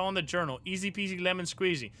what we saw in the journal. Easy peasy lemon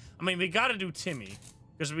squeezy. I mean, we gotta do Timmy.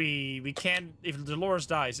 Because we can't... If Dolores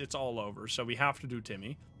dies, it's all over. So we have to do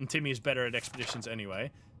Timmy. And Timmy is better at expeditions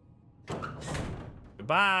anyway.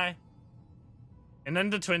 Goodbye. And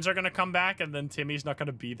then the twins are gonna come back, and then Timmy's not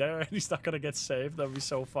gonna be there, and he's not gonna get saved. That'd be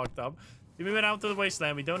so fucked up. Timmy went out to the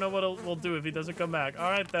wasteland. We don't know what we'll do if he doesn't come back.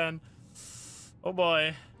 All right, then. Oh,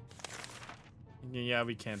 boy. Yeah,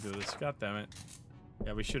 we can't do this. God damn it.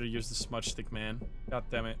 Yeah, we should have used the smudge stick, man. God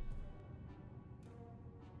damn it.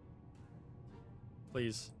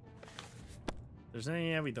 Please. There's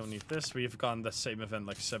any... Yeah, we don't need this. We've gone the same event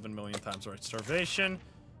like 7 million times. All right, starvation.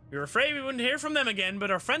 We were afraid we wouldn't hear from them again,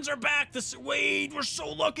 but our friends are back. Wait, we're so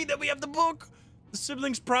lucky that we have the book. The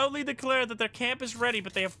siblings proudly declare that their camp is ready,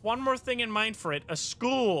 but they have one more thing in mind for it, a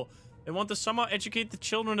school. They want to somehow educate the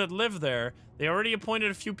children that live there. They already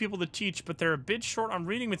appointed a few people to teach, but they're a bit short on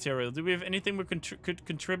reading material. Do we have anything we could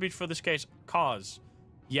contribute for this cause?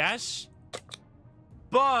 Yes,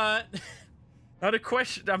 but now the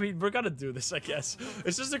question, I mean, we're gonna do this, I guess.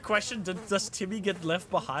 It's just a question, does Timmy get left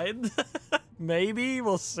behind? Maybe,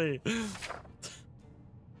 we'll see.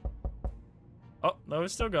 Oh, no,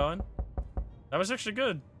 it's still going. That was actually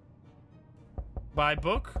good. Buy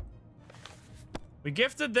book. We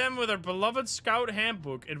gifted them with our beloved Scout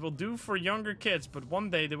Handbook. It will do for younger kids, but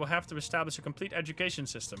one day they will have to establish a complete education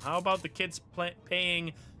system. How about the kids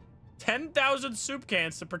paying 10,000 soup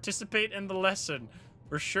cans to participate in the lesson?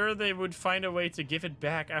 We're sure they would find a way to give it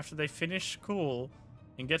back after they finish school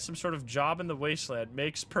and get some sort of job in the wasteland.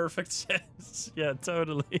 Makes perfect sense. Yeah,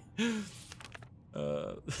 totally.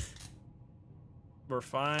 We're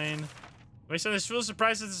fine. We said this feels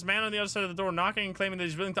surprised at this man on the other side of the door knocking and claiming that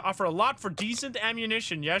he's willing to offer a lot for decent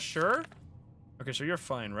ammunition. Yes, sure. Okay, so you're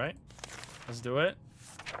fine, right? Let's do it.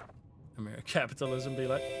 American capitalism be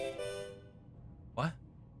like... What?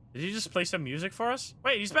 Did he just play some music for us?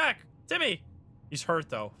 Wait, he's back! Timmy! He's hurt,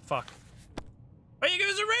 though. Fuck. Wait, you give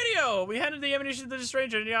us a radio! We handed the ammunition to the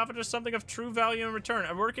stranger and he offered us something of true value in return.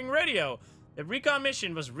 A working radio. The recon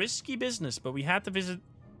mission was risky business, but we had to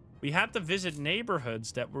visit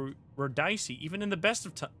neighborhoods that were dicey, even in the best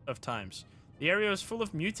of times. The area was full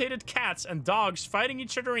of mutated cats and dogs fighting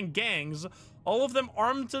each other in gangs, all of them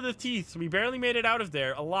armed to the teeth. We barely made it out of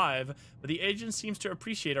there alive, but the agent seems to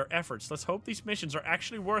appreciate our efforts. Let's hope these missions are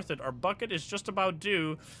actually worth it. Our bucket is just about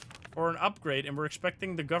due for an upgrade, and we're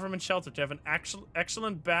expecting the government shelter to have an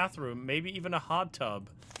excellent bathroom, maybe even a hot tub.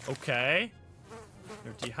 Okay.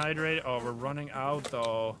 You're dehydrated. Oh, we're running out,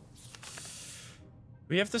 though.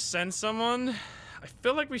 We have to send someone. I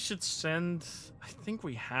feel like we should send... I think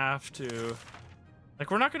we have to.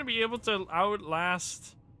 Like, we're not going to be able to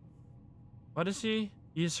outlast... What is he?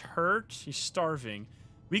 He's hurt. He's starving.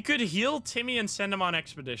 We could heal Timmy and send him on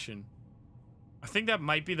expedition. I think that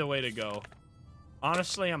might be the way to go.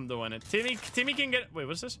 Honestly, I'm doing it. Timmy can get... Wait,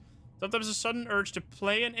 what's this? Sometimes a sudden urge to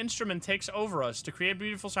play an instrument takes over us, to create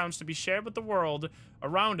beautiful sounds, to be shared with the world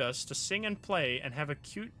around us, to sing and play, and have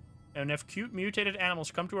cute mutated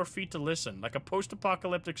animals come to our feet to listen, like a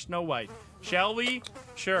post-apocalyptic Snow White. Shall we?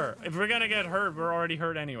 Sure. If we're gonna get hurt, we're already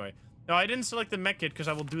hurt anyway. No, I didn't select the mech kit because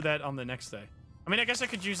I will do that on the next day. I mean, I guess I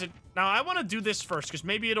could use it. Now, I want to do this first because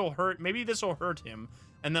maybe it'll hurt. Maybe this will hurt him,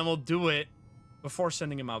 and then we'll do it before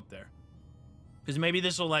sending him out there. Because maybe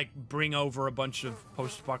this will, like, bring over a bunch of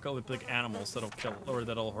post-apocalyptic animals that'll kill, or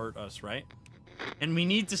that'll hurt us, right? And we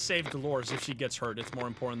need to save Dolores if she gets hurt. It's more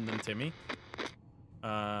important than Timmy.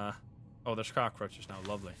 Oh, there's cockroaches now.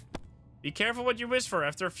 Lovely. Be careful what you wish for.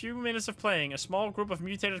 After a few minutes of playing, a small group of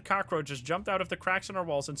mutated cockroaches jumped out of the cracks in our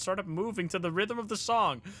walls and started moving to the rhythm of the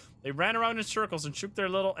song. They ran around in circles and shook their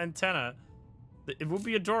little antenna. It would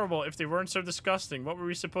be adorable if they weren't so disgusting. What were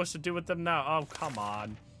we supposed to do with them now? Oh, come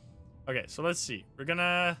on. Okay, so let's see. We're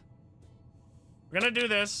gonna do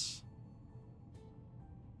this.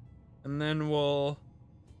 And then we'll...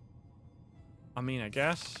 I mean, I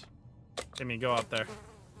guess... Timmy, go up there.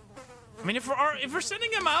 I mean, if we're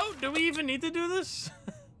sending him out, do we even need to do this?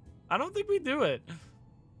 I don't think we do it.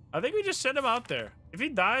 I think we just send him out there. If he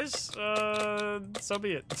dies, so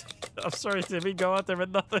be it. I'm sorry, Timmy, go out there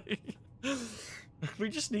with nothing. We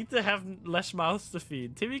just need to have less mouths to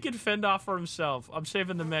feed. Timmy can fend off for himself. I'm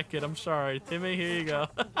saving the mech kit. I'm sorry. Timmy, here you go.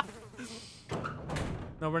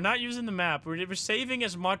 No, we're not using the map. We're saving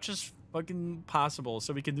as much as fucking possible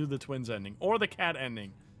so we can do the twins ending. Or the cat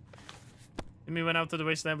ending. Timmy went out to the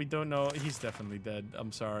wasteland. We don't know. He's definitely dead.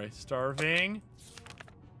 I'm sorry. Starving.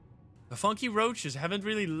 The funky roaches haven't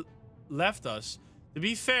really left us. To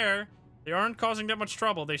be fair, they aren't causing that much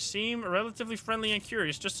trouble. They seem relatively friendly and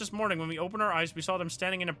curious. Just this morning, when we opened our eyes, we saw them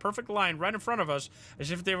standing in a perfect line right in front of us,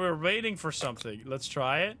 as if they were waiting for something. Let's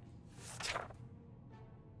try it.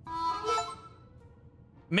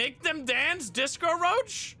 Make them dance, Disco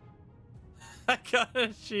Roach? I got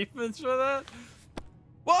achievements for that.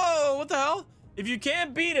 Whoa, what the hell? If you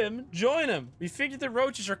can't beat him, join him. We figured the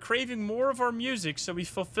roaches are craving more of our music, so we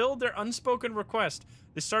fulfilled their unspoken request.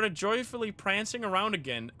 They started joyfully prancing around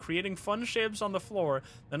again, creating fun shapes on the floor.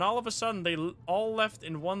 Then all of a sudden, they all left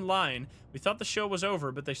in one line. We thought the show was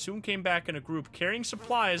over, but they soon came back in a group, carrying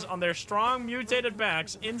supplies on their strong, mutated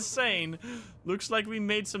backs. Insane. Looks like we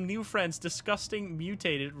made some new friends. Disgusting,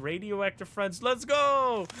 mutated, radioactive friends. Let's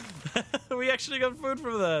go! We actually got food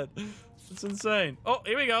from that. It's insane. Oh,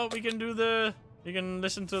 here we go. We can do the You can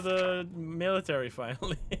listen to the military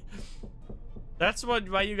finally. That's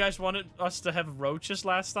why you guys wanted us to have roaches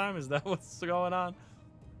last time? Is that what's going on?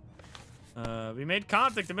 We made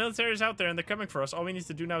contact. The military is out there and they're coming for us. All we need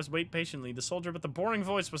to do now is wait patiently. The soldier with the boring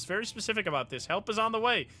voice was very specific about this. Help is on the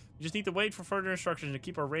way. We just need to wait for further instructions to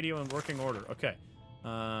keep our radio in working order. Okay.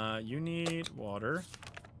 You need water.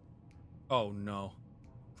 Oh, no.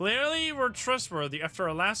 Clearly, we're trustworthy after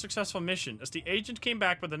our last successful mission. As the agent came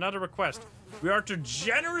back with another request, we are to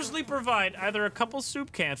generously provide either a couple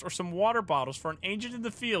soup cans or some water bottles for an agent in the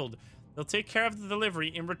field. They'll take care of the delivery.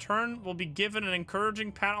 In return, we'll be given an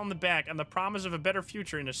encouraging pat on the back and the promise of a better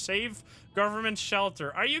future in a safe government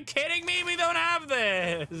shelter. Are you kidding me? We don't have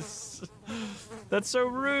this. That's so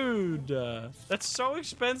rude. That's so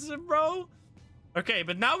expensive, bro. Okay,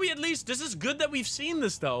 but now we at least... This is good that we've seen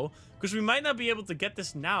this, though. Because we might not be able to get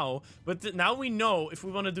this now, but now we know if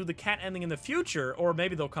we want to do the cat ending in the future, or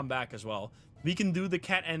maybe they'll come back as well, we can do the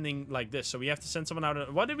cat ending like this. So we have to send someone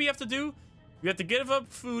out. What did we have to do? We have to give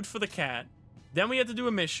up food for the cat, then we have to do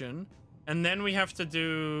a mission, and then we have to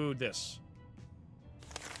do this.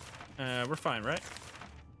 We're fine, right?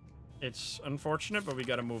 It's unfortunate, but we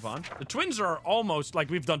gotta move on. The twins are almost, like,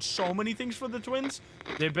 we've done so many things for the twins.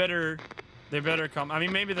 They better come. I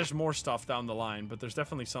mean, maybe there's more stuff down the line, but there's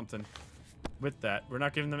definitely something with that. We're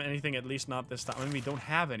not giving them anything, at least not this time. I mean, we don't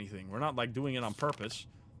have anything. We're not, like, doing it on purpose.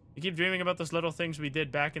 We keep dreaming about those little things we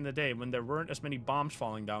did back in the day when there weren't as many bombs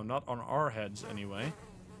falling down. Not on our heads, anyway.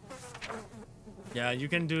 Yeah, you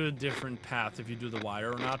can do a different path if you do the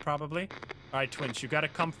wire or not, probably. Alright, twins, you gotta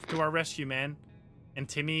come to our rescue, man. And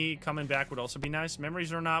Timmy coming back would also be nice.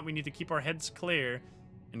 Memories or not, we need to keep our heads clear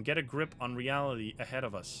and get a grip on reality ahead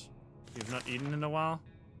of us. We've not eaten in a while.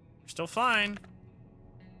 We're still fine.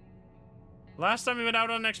 Last time we went out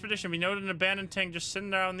on an expedition, we noted an abandoned tank just sitting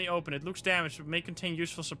there out in the open. It looks damaged, but may contain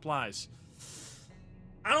useful supplies.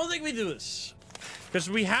 I don't think we do this. Because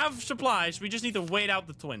we have supplies, we just need to wait out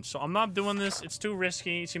the twins. So I'm not doing this, it's too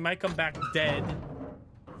risky. She might come back dead.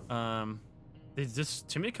 Did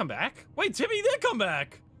Timmy come back? Wait, Timmy did come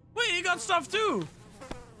back! Wait, he got stuff too!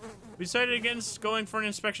 We decided against going for an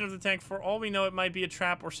inspection of the tank. For all we know, it might be a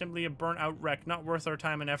trap or simply a burnt-out wreck. Not worth our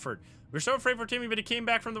time and effort. We're so afraid for Timmy, but he came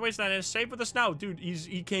back from the wasteland and is safe with us now. Dude,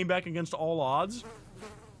 he came back against all odds.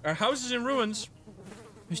 Our house is in ruins.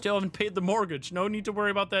 We still haven't paid the mortgage. No need to worry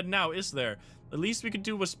about that now, is there? The least we could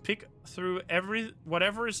do was pick through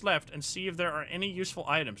whatever is left and see if there are any useful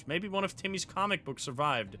items. Maybe one of Timmy's comic books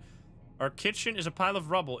survived. Our kitchen is a pile of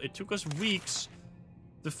rubble. It took us weeks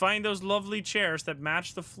to find those lovely chairs that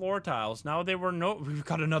match the floor tiles. Now they were we've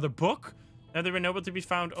got another book? Now they were nowhere to be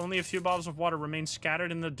found. Only a few bottles of water remain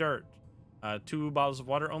scattered in the dirt. 2 bottles of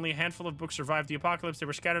water. Only a handful of books survived the apocalypse. They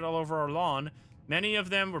were scattered all over our lawn. Many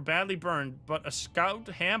of them were badly burned, but a scout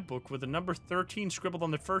handbook with the number 13 scribbled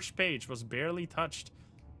on the first page was barely touched.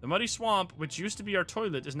 The muddy swamp, which used to be our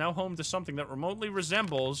toilet, is now home to something that remotely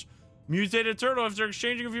resembles mutated turtle. After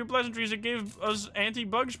exchanging a few pleasantries, it gave us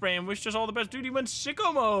anti-bug spray and wished us all the best. Dude, he went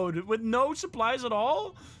sicko mode with no supplies at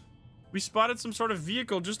all? We spotted some sort of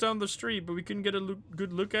vehicle just down the street, but we couldn't get a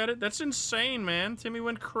good look at it. That's insane, man. Timmy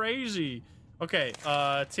went crazy. Okay,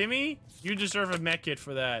 Timmy, you deserve a mech kit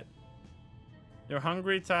for that. You're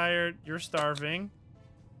hungry, tired, you're starving.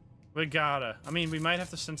 We gotta. I mean, we might have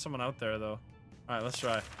to send someone out there, though. Alright, let's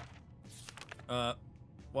try.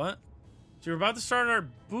 What? So we're about to start our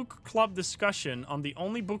book club discussion on the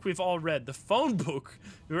only book we've all read, the phone book.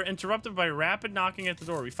 We were interrupted by rapid knocking at the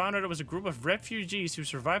door. We found out it was a group of refugees who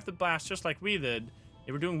survived the blast just like we did.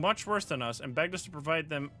 They were doing much worse than us and begged us to provide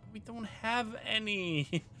them. We don't have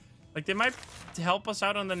any. Like, they might help us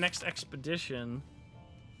out on the next expedition.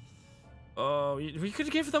 Oh, we could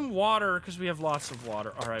give them water because we have lots of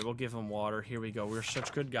water. All right, we'll give them water. Here we go. We're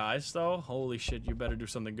such good guys, though. Holy shit, you better do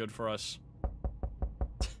something good for us.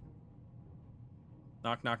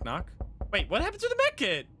 Knock, knock, knock. Wait, what happened to the mech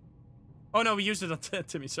kit? Oh, no, we used it on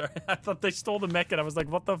Timmy, sorry. I thought they stole the mech kit. I was like,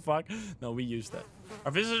 what the fuck? No, we used it.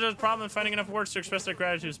 Our visitors had a problem finding enough words to express their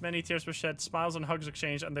gratitude. Many tears were shed, smiles and hugs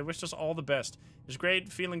exchanged, and they wished us all the best. It was a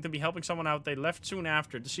great feeling to be helping someone out. They left soon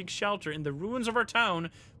after to seek shelter in the ruins of our town.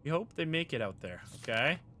 We hope they make it out there,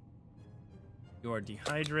 okay? You are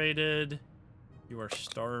dehydrated. You are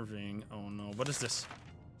starving. Oh, no. What is this?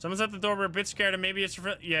 Someone's at the door. We're a bit scared, and maybe it's...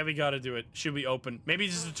 Yeah, we gotta do it. Should we open? Maybe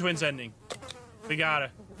this is the twins ending. We gotta.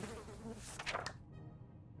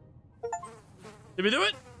 Did we do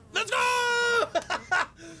it? Let's go!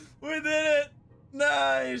 We did it!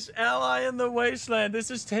 Nice! Ally in the Wasteland. This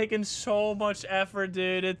has taken so much effort,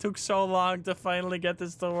 dude. It took so long to finally get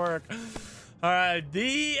this to work. All right,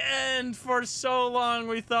 the end. For so long,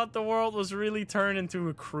 we thought the world was really turned into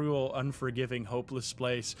a cruel, unforgiving, hopeless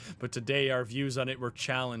place. But today, our views on it were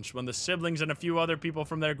challenged when the siblings and a few other people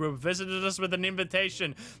from their group visited us with an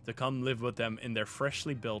invitation to come live with them in their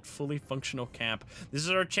freshly built, fully functional camp. This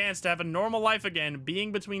is our chance to have a normal life again,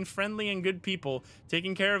 being between friendly and good people,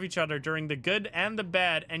 taking care of each other during the good and the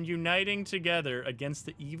bad, and uniting together against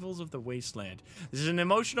the evils of the wasteland. This is an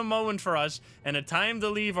emotional moment for us, and a time to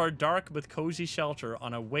leave our dark but cozy shelter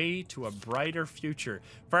on a way to a brighter future.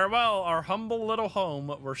 Farewell, our humble little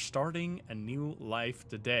home. We're starting a new life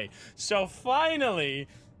today. So finally,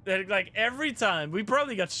 like every time, we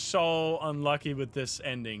probably got so unlucky with this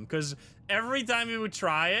ending, because every time we would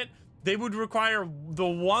try it, they would require the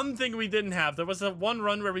one thing we didn't have. There was that one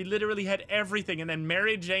run where we literally had everything, and then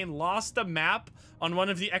Mary Jane lost the map on one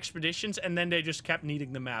of the expeditions, and then they just kept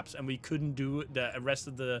needing the maps, and we couldn't do the rest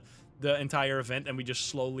of the entire event, and we just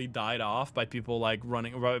slowly died off by people like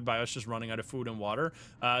running, by us just running out of food and water.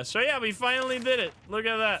 So yeah, we finally did it. Look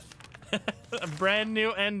at that. A brand new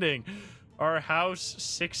ending. Our house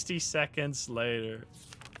 60 seconds later.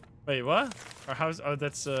 Wait, what? Our house, oh,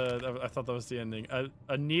 that's, I thought that was the ending.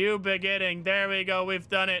 A new beginning. There we go. We've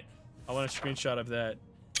done it. I want a screenshot of that.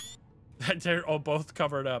 They're all both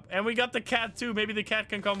covered up. And we got the cat too. Maybe the cat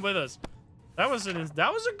can come with us. That was a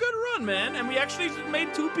good run, man. And we actually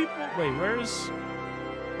made 2 people. Wait,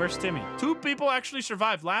 where's Timmy? 2 people actually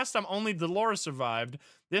survived. Last time only Dolores survived.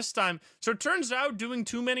 This time, so it turns out doing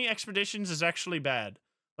too many expeditions is actually bad.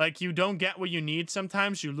 Like, you don't get what you need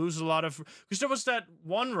sometimes. You lose a lot of... Because there was that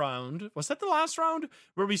one round... Was that the last round?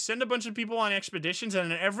 Where we send a bunch of people on expeditions,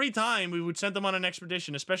 and every time we would send them on an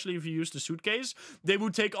expedition, especially if you used the suitcase, they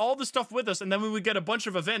would take all the stuff with us, and then we would get a bunch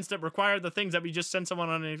of events that required the things that we just sent someone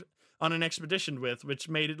on an expedition with, which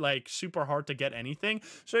made it, like, super hard to get anything.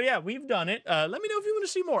 So, yeah, we've done it. Let me know if you want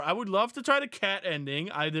to see more. I would love to try the cat ending,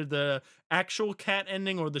 either the actual cat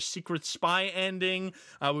ending or the secret spy ending.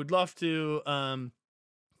 I would love to...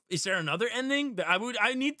 Is there another ending? We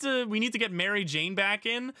need to get Mary Jane back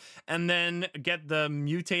in, and then get the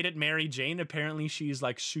mutated Mary Jane. Apparently she's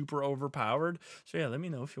like super overpowered. So yeah, let me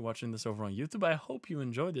know if you're watching this over on YouTube. I hope you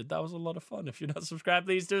enjoyed it. That was a lot of fun. If you're not subscribed,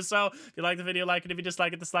 please do so. If you like the video, like it. If you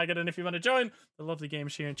dislike it, dislike it. And if you want to join the lovely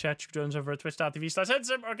games here in chat, you can join us over at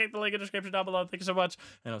twitch.tv/Hensym, or click the link in the description down below. Thank you so much,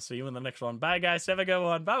 and I'll see you in the next one. Bye guys, have a good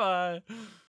one. Bye bye.